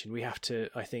getting a mention, we have to,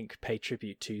 I think, pay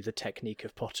tribute to The Technique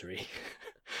of Pottery,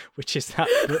 which is that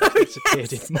book that's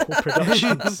appeared in more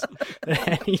productions than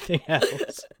anything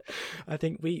else. I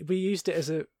think we used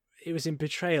it it was in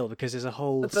Betrayal, because there's a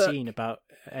whole scene about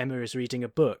Emma is reading a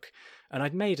book, and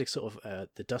I'd made a sort of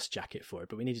the dust jacket for it,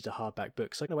 but we needed a hardback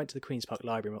book, so I went to the Queen's Park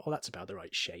Library and went, that's about the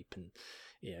right shape, and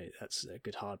that's a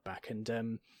good hardback,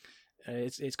 and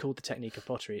it's called The Technique of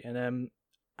Pottery,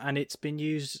 and it's been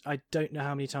used, I don't know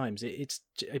how many times. It's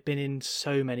been in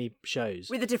so many shows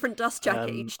with a different dust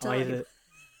jacket each time. Either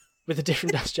with a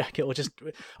different dust jacket, or just,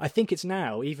 I think it's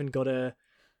now even got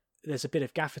there's a bit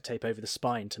of gaffer tape over the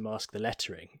spine to mask the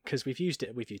lettering, because we've used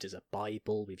it as a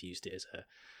Bible, we've used it as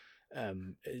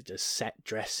a set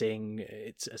dressing,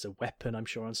 it's as a weapon, I'm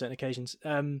sure, on certain occasions.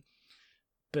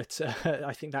 But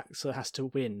I think that sort of has to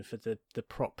win for the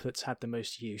prop that's had the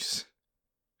most use.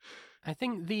 I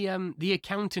think the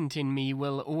accountant in me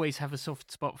will always have a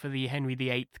soft spot for the Henry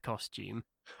VIII costume.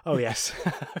 Oh yes,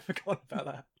 I forgot about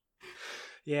that.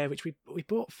 Yeah, which we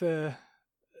bought for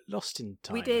Lost in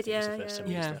Time. We did, yeah.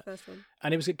 The first one.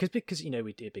 And it was because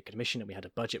we did a big commission and we had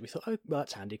a budget. We thought, oh, well,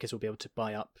 that's handy because we'll be able to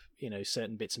buy up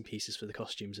certain bits and pieces for the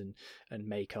costumes and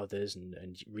make others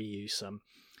and reuse some.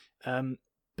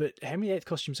 But Henry VIII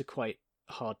costumes are quite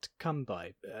hard to come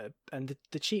by, and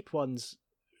the cheap ones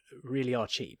really are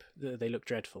cheap. They look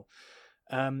dreadful.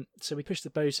 So we pushed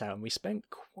the boat out and we spent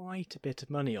quite a bit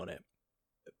of money on it.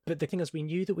 But the thing is, we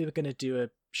knew that we were going to do a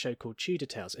show called Tudor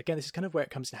Tales. Again, this is kind of where it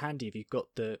comes in handy if you've got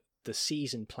the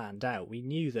season planned out. We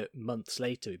knew that months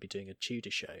later we'd be doing a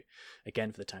Tudor show,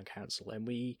 again for the town council. And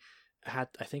we'd had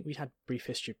Brief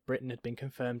History of Britain had been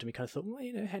confirmed, and we kind of thought,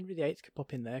 well, Henry VIII could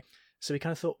pop in there. So we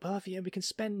kind of thought, well, if we can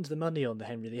spend the money on the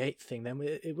Henry VIII thing, then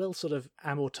it will sort of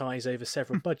amortise over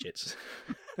several budgets.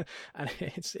 And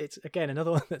it's again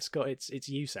another one that's got its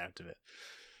use out of it.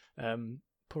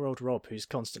 Poor old Rob, who's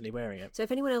constantly wearing it. So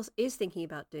if anyone else is thinking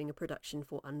about doing a production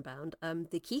for Unbound,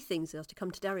 the key things are to come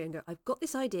to Dario and go, I've got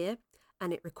this idea,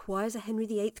 and it requires a Henry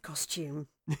VIII costume.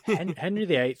 Henry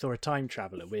VIII or a time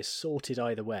traveller, we're sorted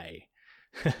either way.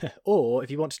 Or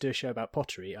if you want to do a show about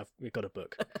pottery, we've got a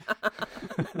book.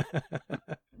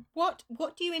 What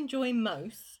do you enjoy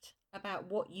most about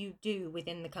what you do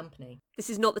within the company? This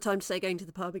is not the time to say going to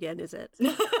the pub again, is it?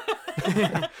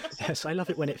 Yes, I love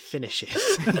it when it finishes.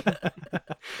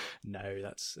 No,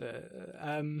 that's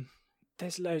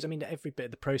there's loads. I mean, every bit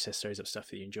of the process stories of stuff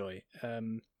that you enjoy.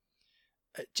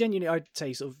 Genuinely, I'd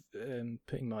say sort of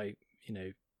putting my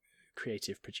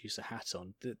creative producer hat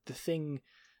on.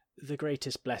 The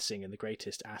greatest blessing and the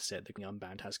greatest asset that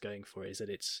Unbound has going for it is that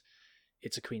it's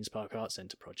a Queen's Park Arts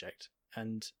Centre project,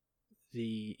 and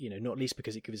not least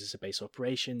because it gives us a base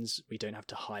operations. We don't have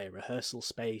to hire rehearsal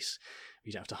space.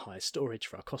 We don't have to hire storage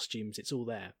for our costumes. It's all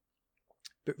there.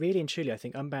 But really and truly, I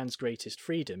think Unbound's greatest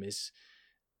freedom is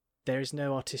there is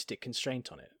no artistic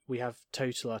constraint on it. We have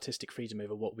total artistic freedom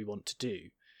over what we want to do.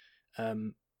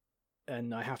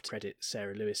 And I have to credit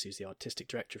Sarah Lewis, who's the artistic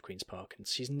director of Queen's Park, and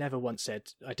she's never once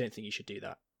said, I don't think you should do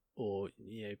that. Or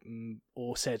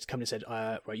come and said,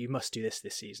 right, you must do this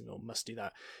season, or must do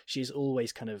that. She's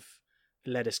always kind of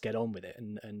let us get on with it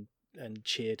and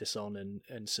cheered us on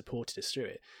and supported us through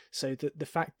it. So the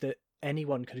fact that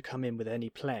anyone could come in with any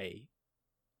play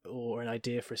or an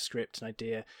idea for a script, an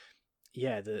idea,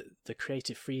 the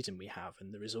creative freedom we have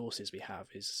and the resources we have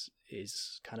is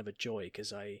kind of a joy,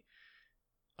 because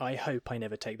I hope I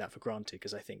never take that for granted,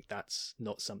 because I think that's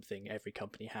not something every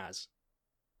company has.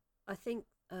 I think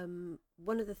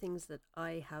one of the things that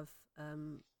I have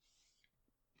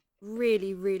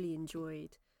really, really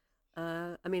enjoyed,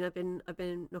 I've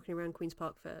been knocking around Queen's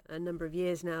Park for a number of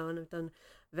years now, and I've done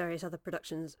various other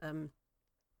productions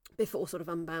before sort of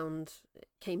Unbound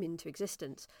came into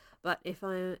existence. But if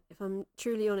I'm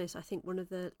truly honest, I think one of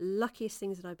the luckiest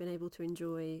things that I've been able to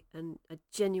enjoy, and I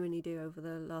genuinely do over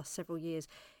the last several years,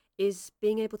 is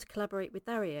being able to collaborate with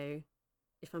Dario.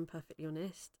 If I'm perfectly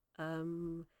honest,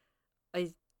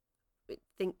 I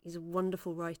think he's a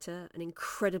wonderful writer, an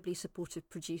incredibly supportive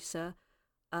producer,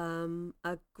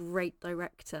 a great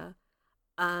director,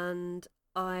 and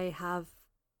I have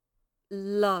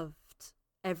loved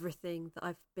everything that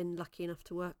I've been lucky enough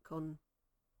to work on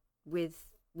with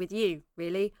you,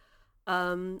 really.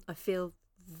 I feel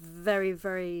very,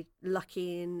 very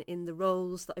lucky in the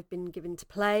roles that I've been given to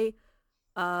play,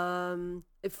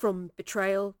 from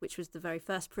Betrayal, which was the very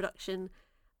first production,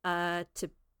 to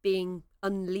being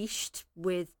unleashed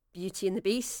with Beauty and the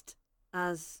Beast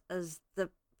as the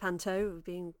Panto,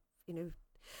 being,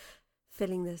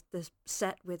 filling the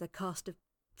set with a cast of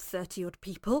 30 odd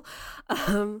people,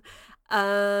 to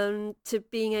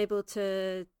being able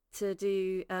to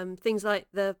do things like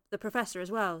the Professor as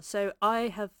well. So I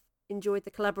have enjoyed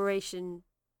the collaboration,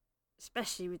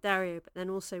 especially with Dario, but then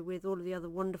also with all of the other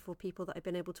wonderful people that I've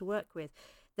been able to work with.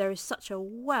 There is such a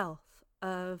wealth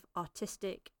of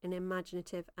artistic and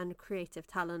imaginative and creative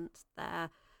talent there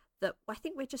that I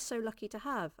think we're just so lucky to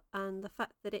have. And the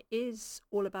fact that it is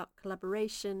all about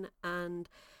collaboration and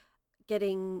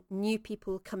getting new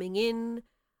people coming in,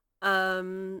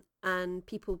 and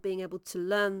people being able to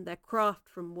learn their craft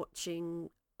from watching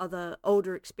other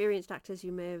older experienced actors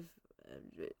who may have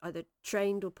either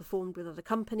trained or performed with other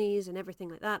companies and everything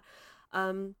like that.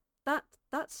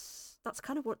 That's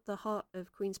kind of what the heart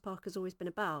of Queen's Park has always been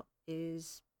about,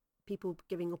 is people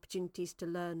giving opportunities to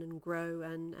learn and grow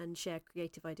and share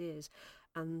creative ideas.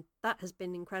 And that has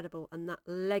been incredible, and that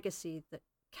legacy that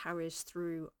carries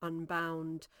through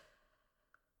Unbound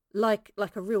like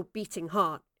a real beating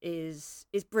heart is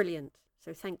brilliant.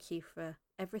 So thank you for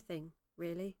everything,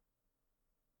 really.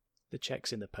 The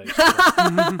check's in the post.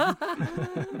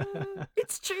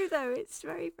 It's true, though. It's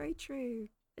very, very true.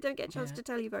 I don't get a chance to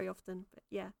tell you very often, but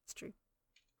yeah, it's true.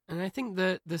 And I think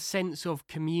the sense of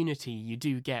community you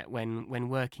do get when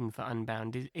working for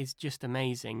Unbound is just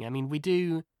amazing. I mean, we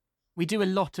do a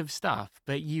lot of stuff,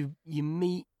 but you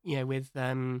meet with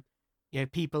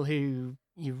people who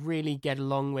you really get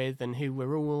along with, and who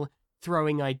we're all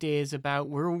throwing ideas about.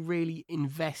 We're all really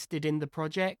invested in the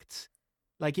project.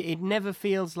 Like, it never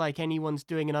feels like anyone's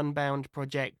doing an Unbound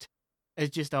project as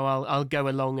just, I'll go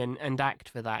along and act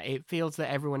for that. It feels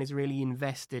that everyone is really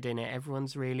invested in it.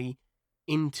 Everyone's really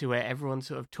into it. Everyone's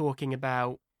sort of talking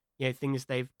about things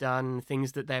they've done,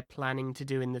 things that they're planning to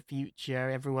do in the future.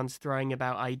 Everyone's throwing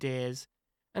about ideas.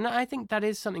 And I think that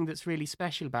is something that's really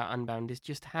special about Unbound, is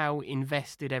just how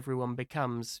invested everyone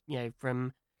becomes,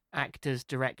 from actors,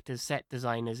 directors, set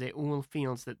designers. It all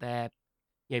feels that they're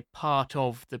part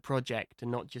of the project, and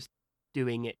not just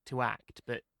doing it to act,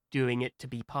 but doing it to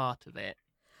be part of it.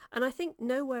 And I think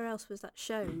nowhere else was that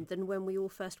shown than when we all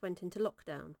first went into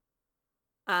lockdown.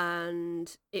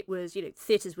 And it was,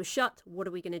 theatres were shut, what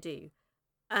are we going to do?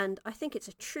 And I think it's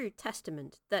a true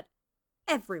testament that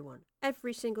every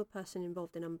single person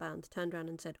involved in Unbound turned around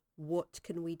and said, what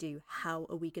can we do? How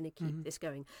are we going to keep this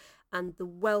going? And the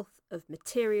wealth of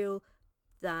material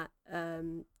that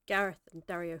Gareth and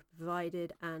Dario have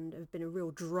provided, and have been a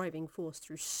real driving force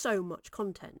through so much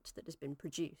content that has been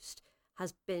produced,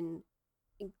 has been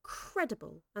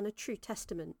incredible, and a true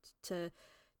testament to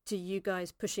you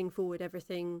guys pushing forward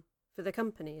everything for the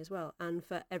company as well, and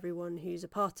for everyone who's a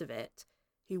part of it,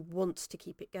 who wants to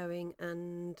keep it going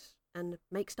and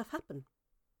make stuff happen.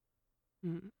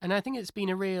 And I think it's been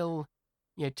a real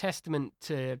testament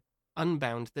to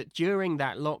Unbound that during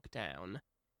that lockdown,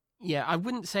 I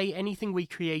wouldn't say anything we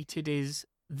created is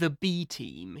the B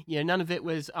team. None of it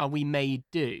was, we made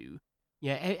do.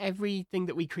 Everything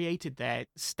that we created there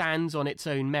stands on its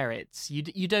own merits.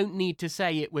 You don't need to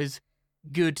say it was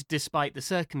good despite the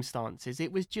circumstances.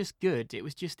 It was just good. It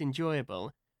was just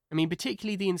enjoyable. I mean,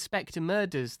 particularly the Inspector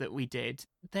Murders that we did,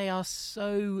 they are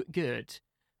so good.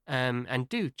 And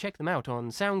do check them out on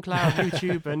SoundCloud,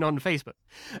 YouTube, and on Facebook.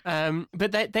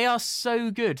 But they are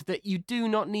so good that you do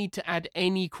not need to add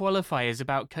any qualifiers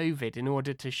about COVID in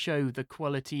order to show the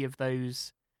quality of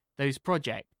those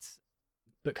projects.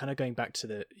 But kind of going back to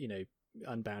the,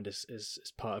 Unbound as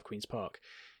part of Queen's Park,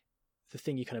 the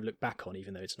thing you kind of look back on,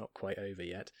 even though it's not quite over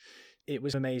yet, it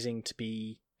was amazing to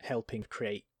be helping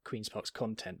create Queen's Park's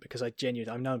content, because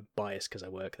I'm now biased because I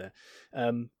work there,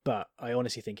 but I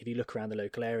honestly think if you look around the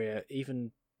local area,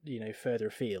 even further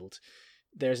afield,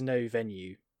 there's no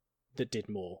venue that did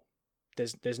more.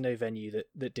 There's no venue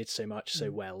that did so much so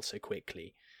well so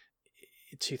quickly.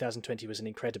 2020 was an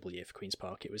incredible year for Queen's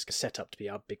Park. It was set up to be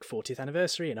our big 40th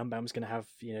anniversary, and Unbound was going to have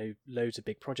loads of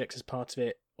big projects as part of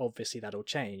it. Obviously that all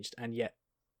changed, and yet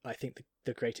I think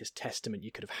the greatest testament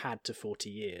you could have had to 40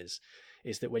 years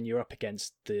is that when you're up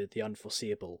against the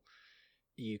unforeseeable,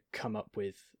 you come up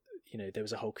with, there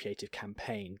was a whole creative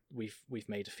campaign. We've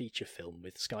made a feature film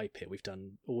with Sky Pit. We've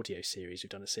done audio series. We've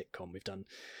done a sitcom. We've done,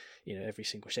 every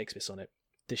single Shakespeare sonnet.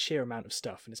 The sheer amount of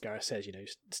stuff, and as Gareth says,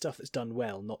 stuff that's done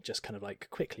well, not just kind of like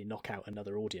quickly knock out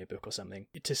another audiobook or something.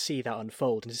 To see that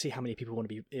unfold and to see how many people want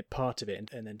to be part of it,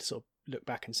 and then to sort of look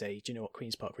back and say, do you know what,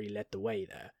 Queen's Park really led the way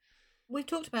there. We've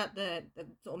talked about the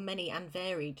sort of many and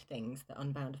varied things that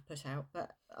Unbound have put out,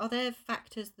 but are there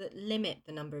factors that limit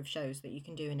the number of shows that you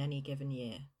can do in any given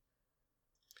year?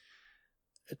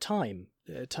 Time.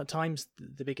 Time's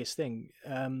the biggest thing.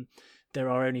 There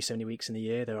are only so many weeks in the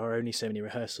year. There are only so many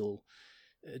rehearsal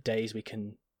days we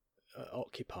can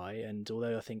occupy, and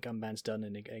although I think Unbound's done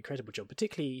an incredible job,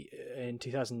 particularly in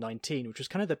 2019, which was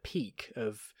kind of the peak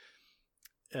of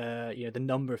the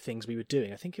number of things we were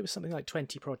doing. I think it was something like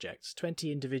 20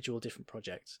 individual different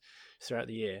projects throughout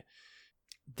the year.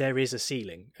 There is a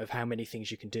ceiling of how many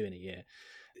things you can do in a year.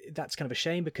 That's kind of a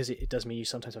shame, because it does mean you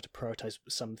sometimes have to prioritize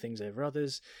some things over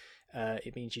others.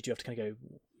 It means you do have to kind of go...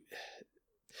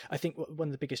 I think one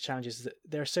of the biggest challenges is that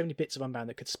there are so many bits of Unbound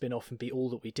that could spin off and be all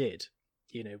that we did.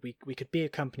 We could be a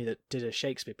company that did a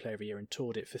Shakespeare play every year and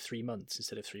toured it for 3 months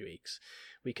instead of 3 weeks.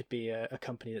 We could be a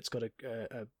company that's got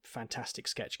a fantastic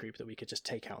sketch group that we could just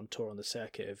take out on tour on the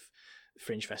circuit of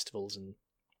fringe festivals and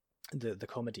the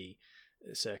comedy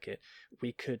circuit.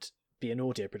 We could be an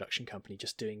audio production company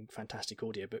just doing fantastic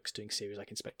audiobooks, doing series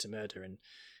like Inspector Murder and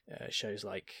shows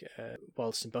like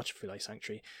Wildston Butterfly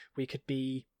Sanctuary. We could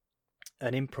be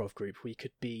an improv group. We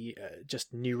could be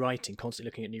just new writing, constantly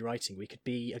looking at new writing. We could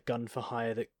be a gun for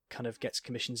hire that kind of gets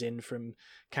commissions in from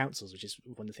councils, which is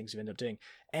one of the things we've ended up doing.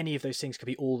 Any of those things could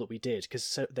be all that we did,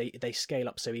 because they scale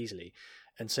up so easily.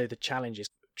 And so the challenge is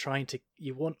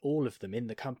you want all of them in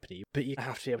the company, but you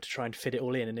have to be able to try and fit it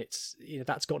all in. And it's,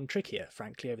 that's gotten trickier,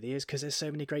 frankly, over the years, because there's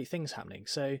so many great things happening.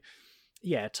 So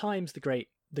yeah, time's the great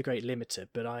limiter,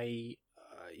 but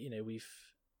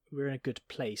we're in a good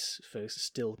place for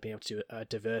still being able to do a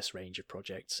diverse range of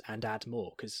projects and add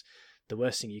more, because the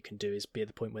worst thing you can do is be at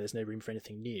the point where there's no room for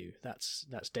anything new. That's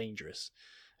dangerous.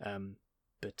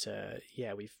 But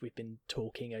we've been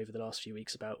talking over the last few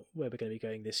weeks about where we're going to be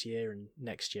going this year and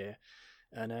next year,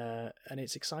 and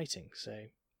it's exciting. So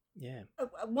yeah.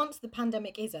 Once the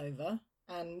pandemic is over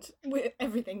and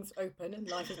everything's open and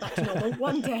life is back to normal,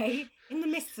 one day in the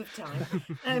mists of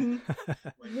time,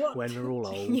 when we're all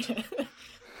old. Yeah.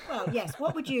 Well, yes.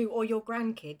 What would you or your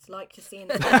grandkids like to see in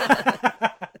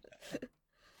the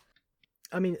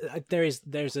I mean, there's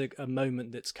a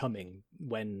moment that's coming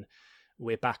when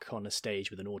we're back on a stage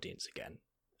with an audience again,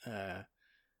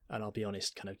 and I'll be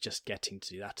honest, kind of just getting to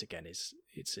do that again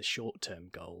it's a short-term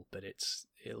goal, but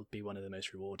it'll be one of the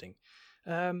most rewarding.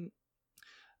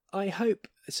 I hope,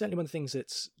 certainly one of the things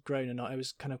that's grown, and I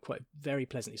was kind of quite very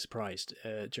pleasantly surprised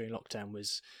during lockdown,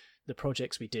 was the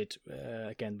projects we did,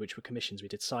 again, which were commissions. We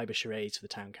did cyber charades for the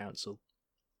town council,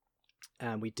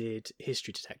 and we did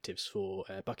history detectives for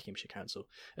Buckinghamshire Council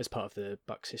as part of the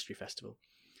Bucks History Festival.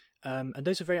 And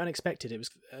those were very unexpected. It was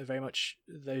very much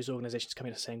those organisations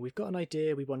coming to saying, we've got an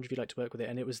idea, we wonder if you'd like to work with it,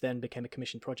 and it was then became a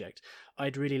commissioned project.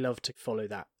 I'd really love to follow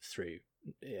that through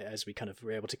as we kind of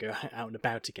were able to go out and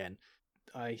about again.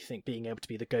 I think being able to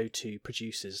be the go-to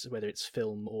producers, whether it's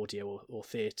film, audio or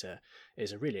theatre,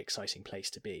 is a really exciting place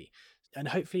to be. And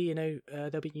hopefully,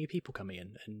 there'll be new people coming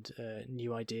in and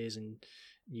new ideas and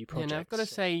new projects. And I've got to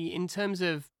say, in terms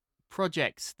of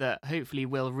projects that hopefully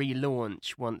will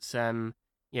relaunch once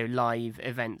live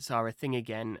events are a thing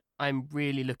again. I'm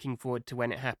really looking forward to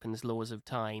when it happens, Laws of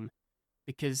Time,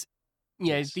 because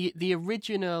Yes. the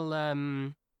original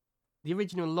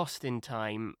Lost in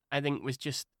Time, I think, was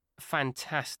just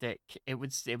fantastic. It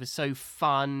was so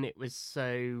fun. It was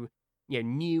so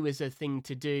new as a thing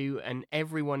to do, and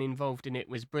everyone involved in it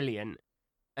was brilliant.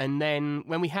 And then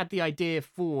when we had the idea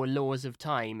for Laws of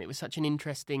Time, it was such an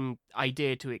interesting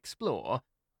idea to explore,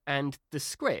 and the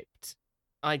script,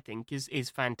 I think, is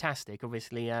fantastic.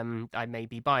 Obviously, I may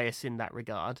be biased in that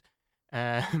regard,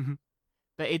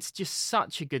 but it's just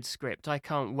such a good script. I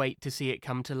can't wait to see it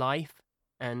come to life,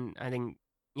 and I think,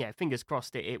 fingers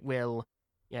crossed it will,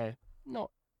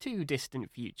 not too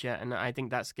distant future, and I think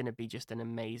that's going to be just an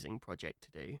amazing project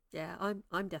to do. Yeah,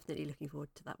 I'm definitely looking forward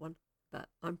to that one, but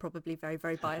I'm probably very,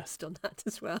 very biased on that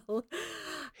as well.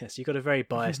 Yes, you've got a very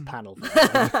biased panel.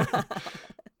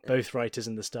 Both writers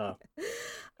and the star.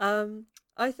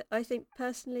 I think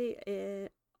personally,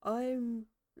 I'm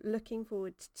looking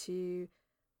forward to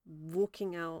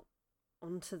walking out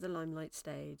onto the Limelight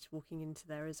stage, walking into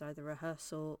there as either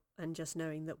rehearsal and just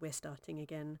knowing that we're starting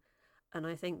again. And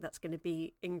I think that's going to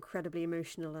be incredibly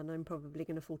emotional, and I'm probably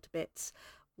going to fall to bits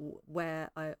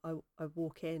where I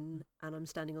walk in and I'm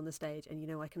standing on the stage,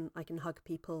 and I can hug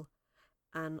people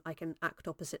and I can act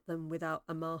opposite them without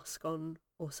a mask on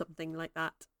or something like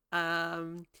that.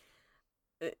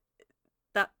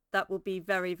 That will be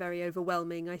very, very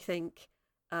overwhelming, I think,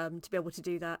 to be able to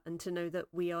do that and to know that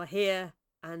we are here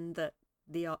and that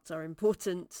the arts are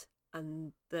important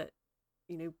and that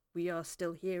we are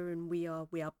still here and we are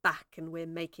back and we're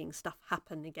making stuff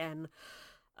happen again.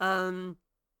 I'm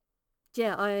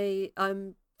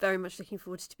very much looking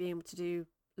forward to being able to do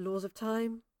Laws of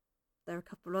Time. There are a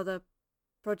couple of other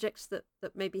projects that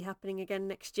may be happening again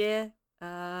next year.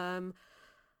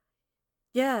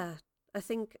 I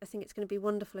think it's going to be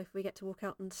wonderful if we get to walk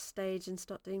out on stage and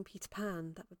start doing Peter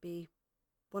Pan. That would be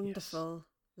wonderful.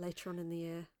 Yes. Later on in the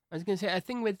year. I was going to say, I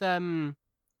think with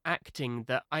acting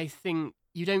that I think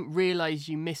you don't realise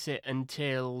you miss it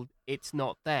until it's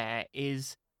not there,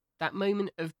 is that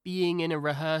moment of being in a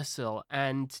rehearsal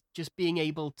and just being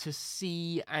able to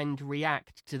see and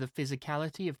react to the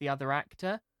physicality of the other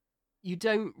actor. You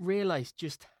don't realise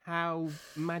just how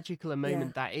magical a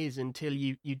moment that is until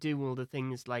you do all the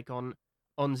things like on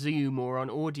Zoom or on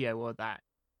audio or that.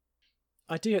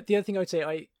 I do. The other thing I would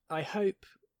say, I hope,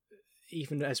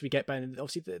 even as we get back,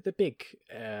 obviously the big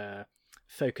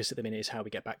focus at the minute is how we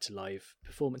get back to live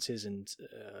performances, and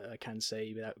I can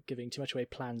say, without giving too much away,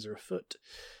 plans are afoot.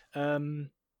 But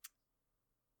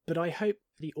I hope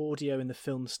the audio and the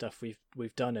film stuff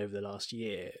we've done over the last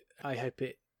year, I hope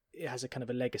it has a kind of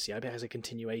a legacy. I hope it has a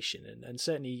continuation, and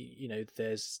certainly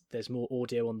there's more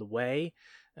audio on the way.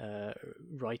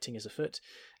 Writing is afoot,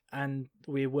 and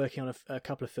we're working on a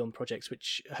couple of film projects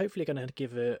which hopefully are going to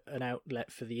give an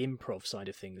outlet for the improv side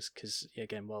of things, because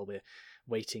again, while we're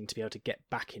waiting to be able to get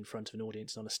back in front of an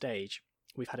audience on a stage,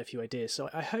 we've had a few ideas. So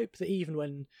I hope that even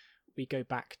when we go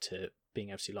back to being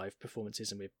able to do live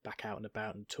performances and we're back out and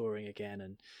about and touring again,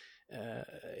 and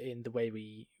in the way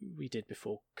we did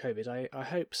before COVID, I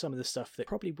hope some of the stuff that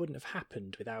probably wouldn't have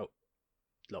happened without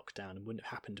lockdown and wouldn't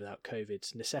have happened without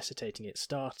COVID necessitating it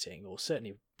starting, or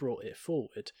certainly brought it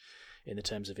forward in the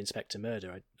terms of Inspector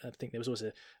Murder. I think there was always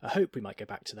a hope we might go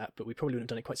back to that, but we probably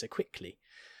wouldn't have done it quite so quickly.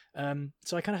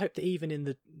 So I kind of hope that even in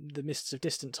the mists of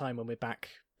distant time, when we're back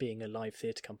being a live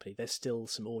theatre company, there's still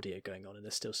some audio going on and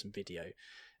there's still some video,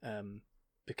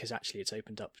 because actually it's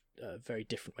opened up very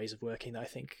different ways of working that I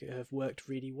think have worked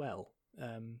really well,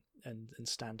 and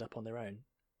stand up on their own.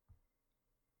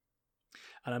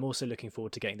 And I'm also looking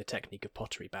forward to getting the technique of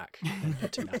pottery back and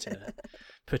putting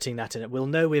that in it. We'll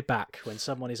know we're back when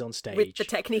someone is on stage with the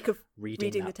technique of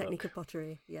reading the technique of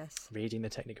pottery. Yes, reading the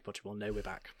technique of pottery. We'll know we're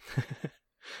back.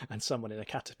 And someone in a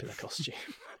caterpillar costume,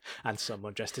 and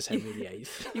someone dressed as Henry VIII.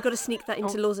 You've got to sneak that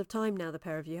into Laws of Time now, the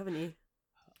pair of you, haven't you?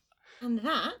 And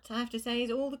that, I have to say, is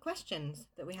all the questions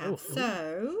that we have. Oh.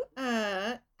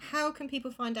 So, how can people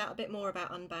find out a bit more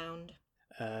about Unbound?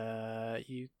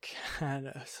 You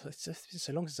can, it's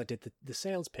so long since I did the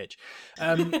sales pitch.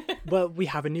 Well, we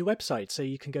have a new website, so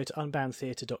you can go to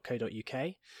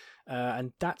unboundtheatre.co.uk,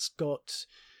 and that's got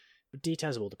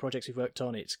details of all the projects we've worked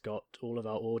on. It's got all of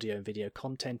our audio and video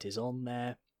content is on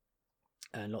there,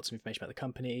 and lots of information about the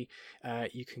company.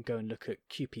 You can go and look at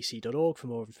qpc.org for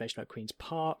more information about Queen's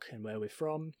Park and where we're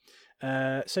from.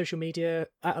 Social media,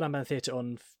 at Unbound Theatre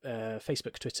on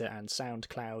Facebook, Twitter and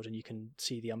SoundCloud, and you can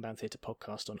see the Unbound Theatre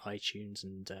podcast on iTunes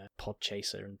and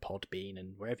Podchaser and Podbean,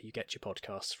 and wherever you get your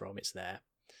podcasts from, it's there.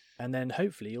 And then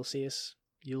hopefully you'll see us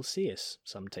you'll see us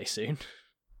someday soon.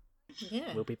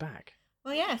 Yeah. We'll be back.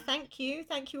 Well, yeah, thank you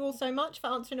all so much for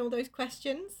answering all those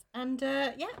questions, and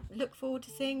look forward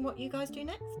to seeing what you guys do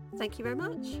next. Thank you very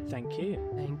much. Thank you.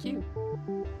 Thank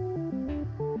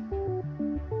you.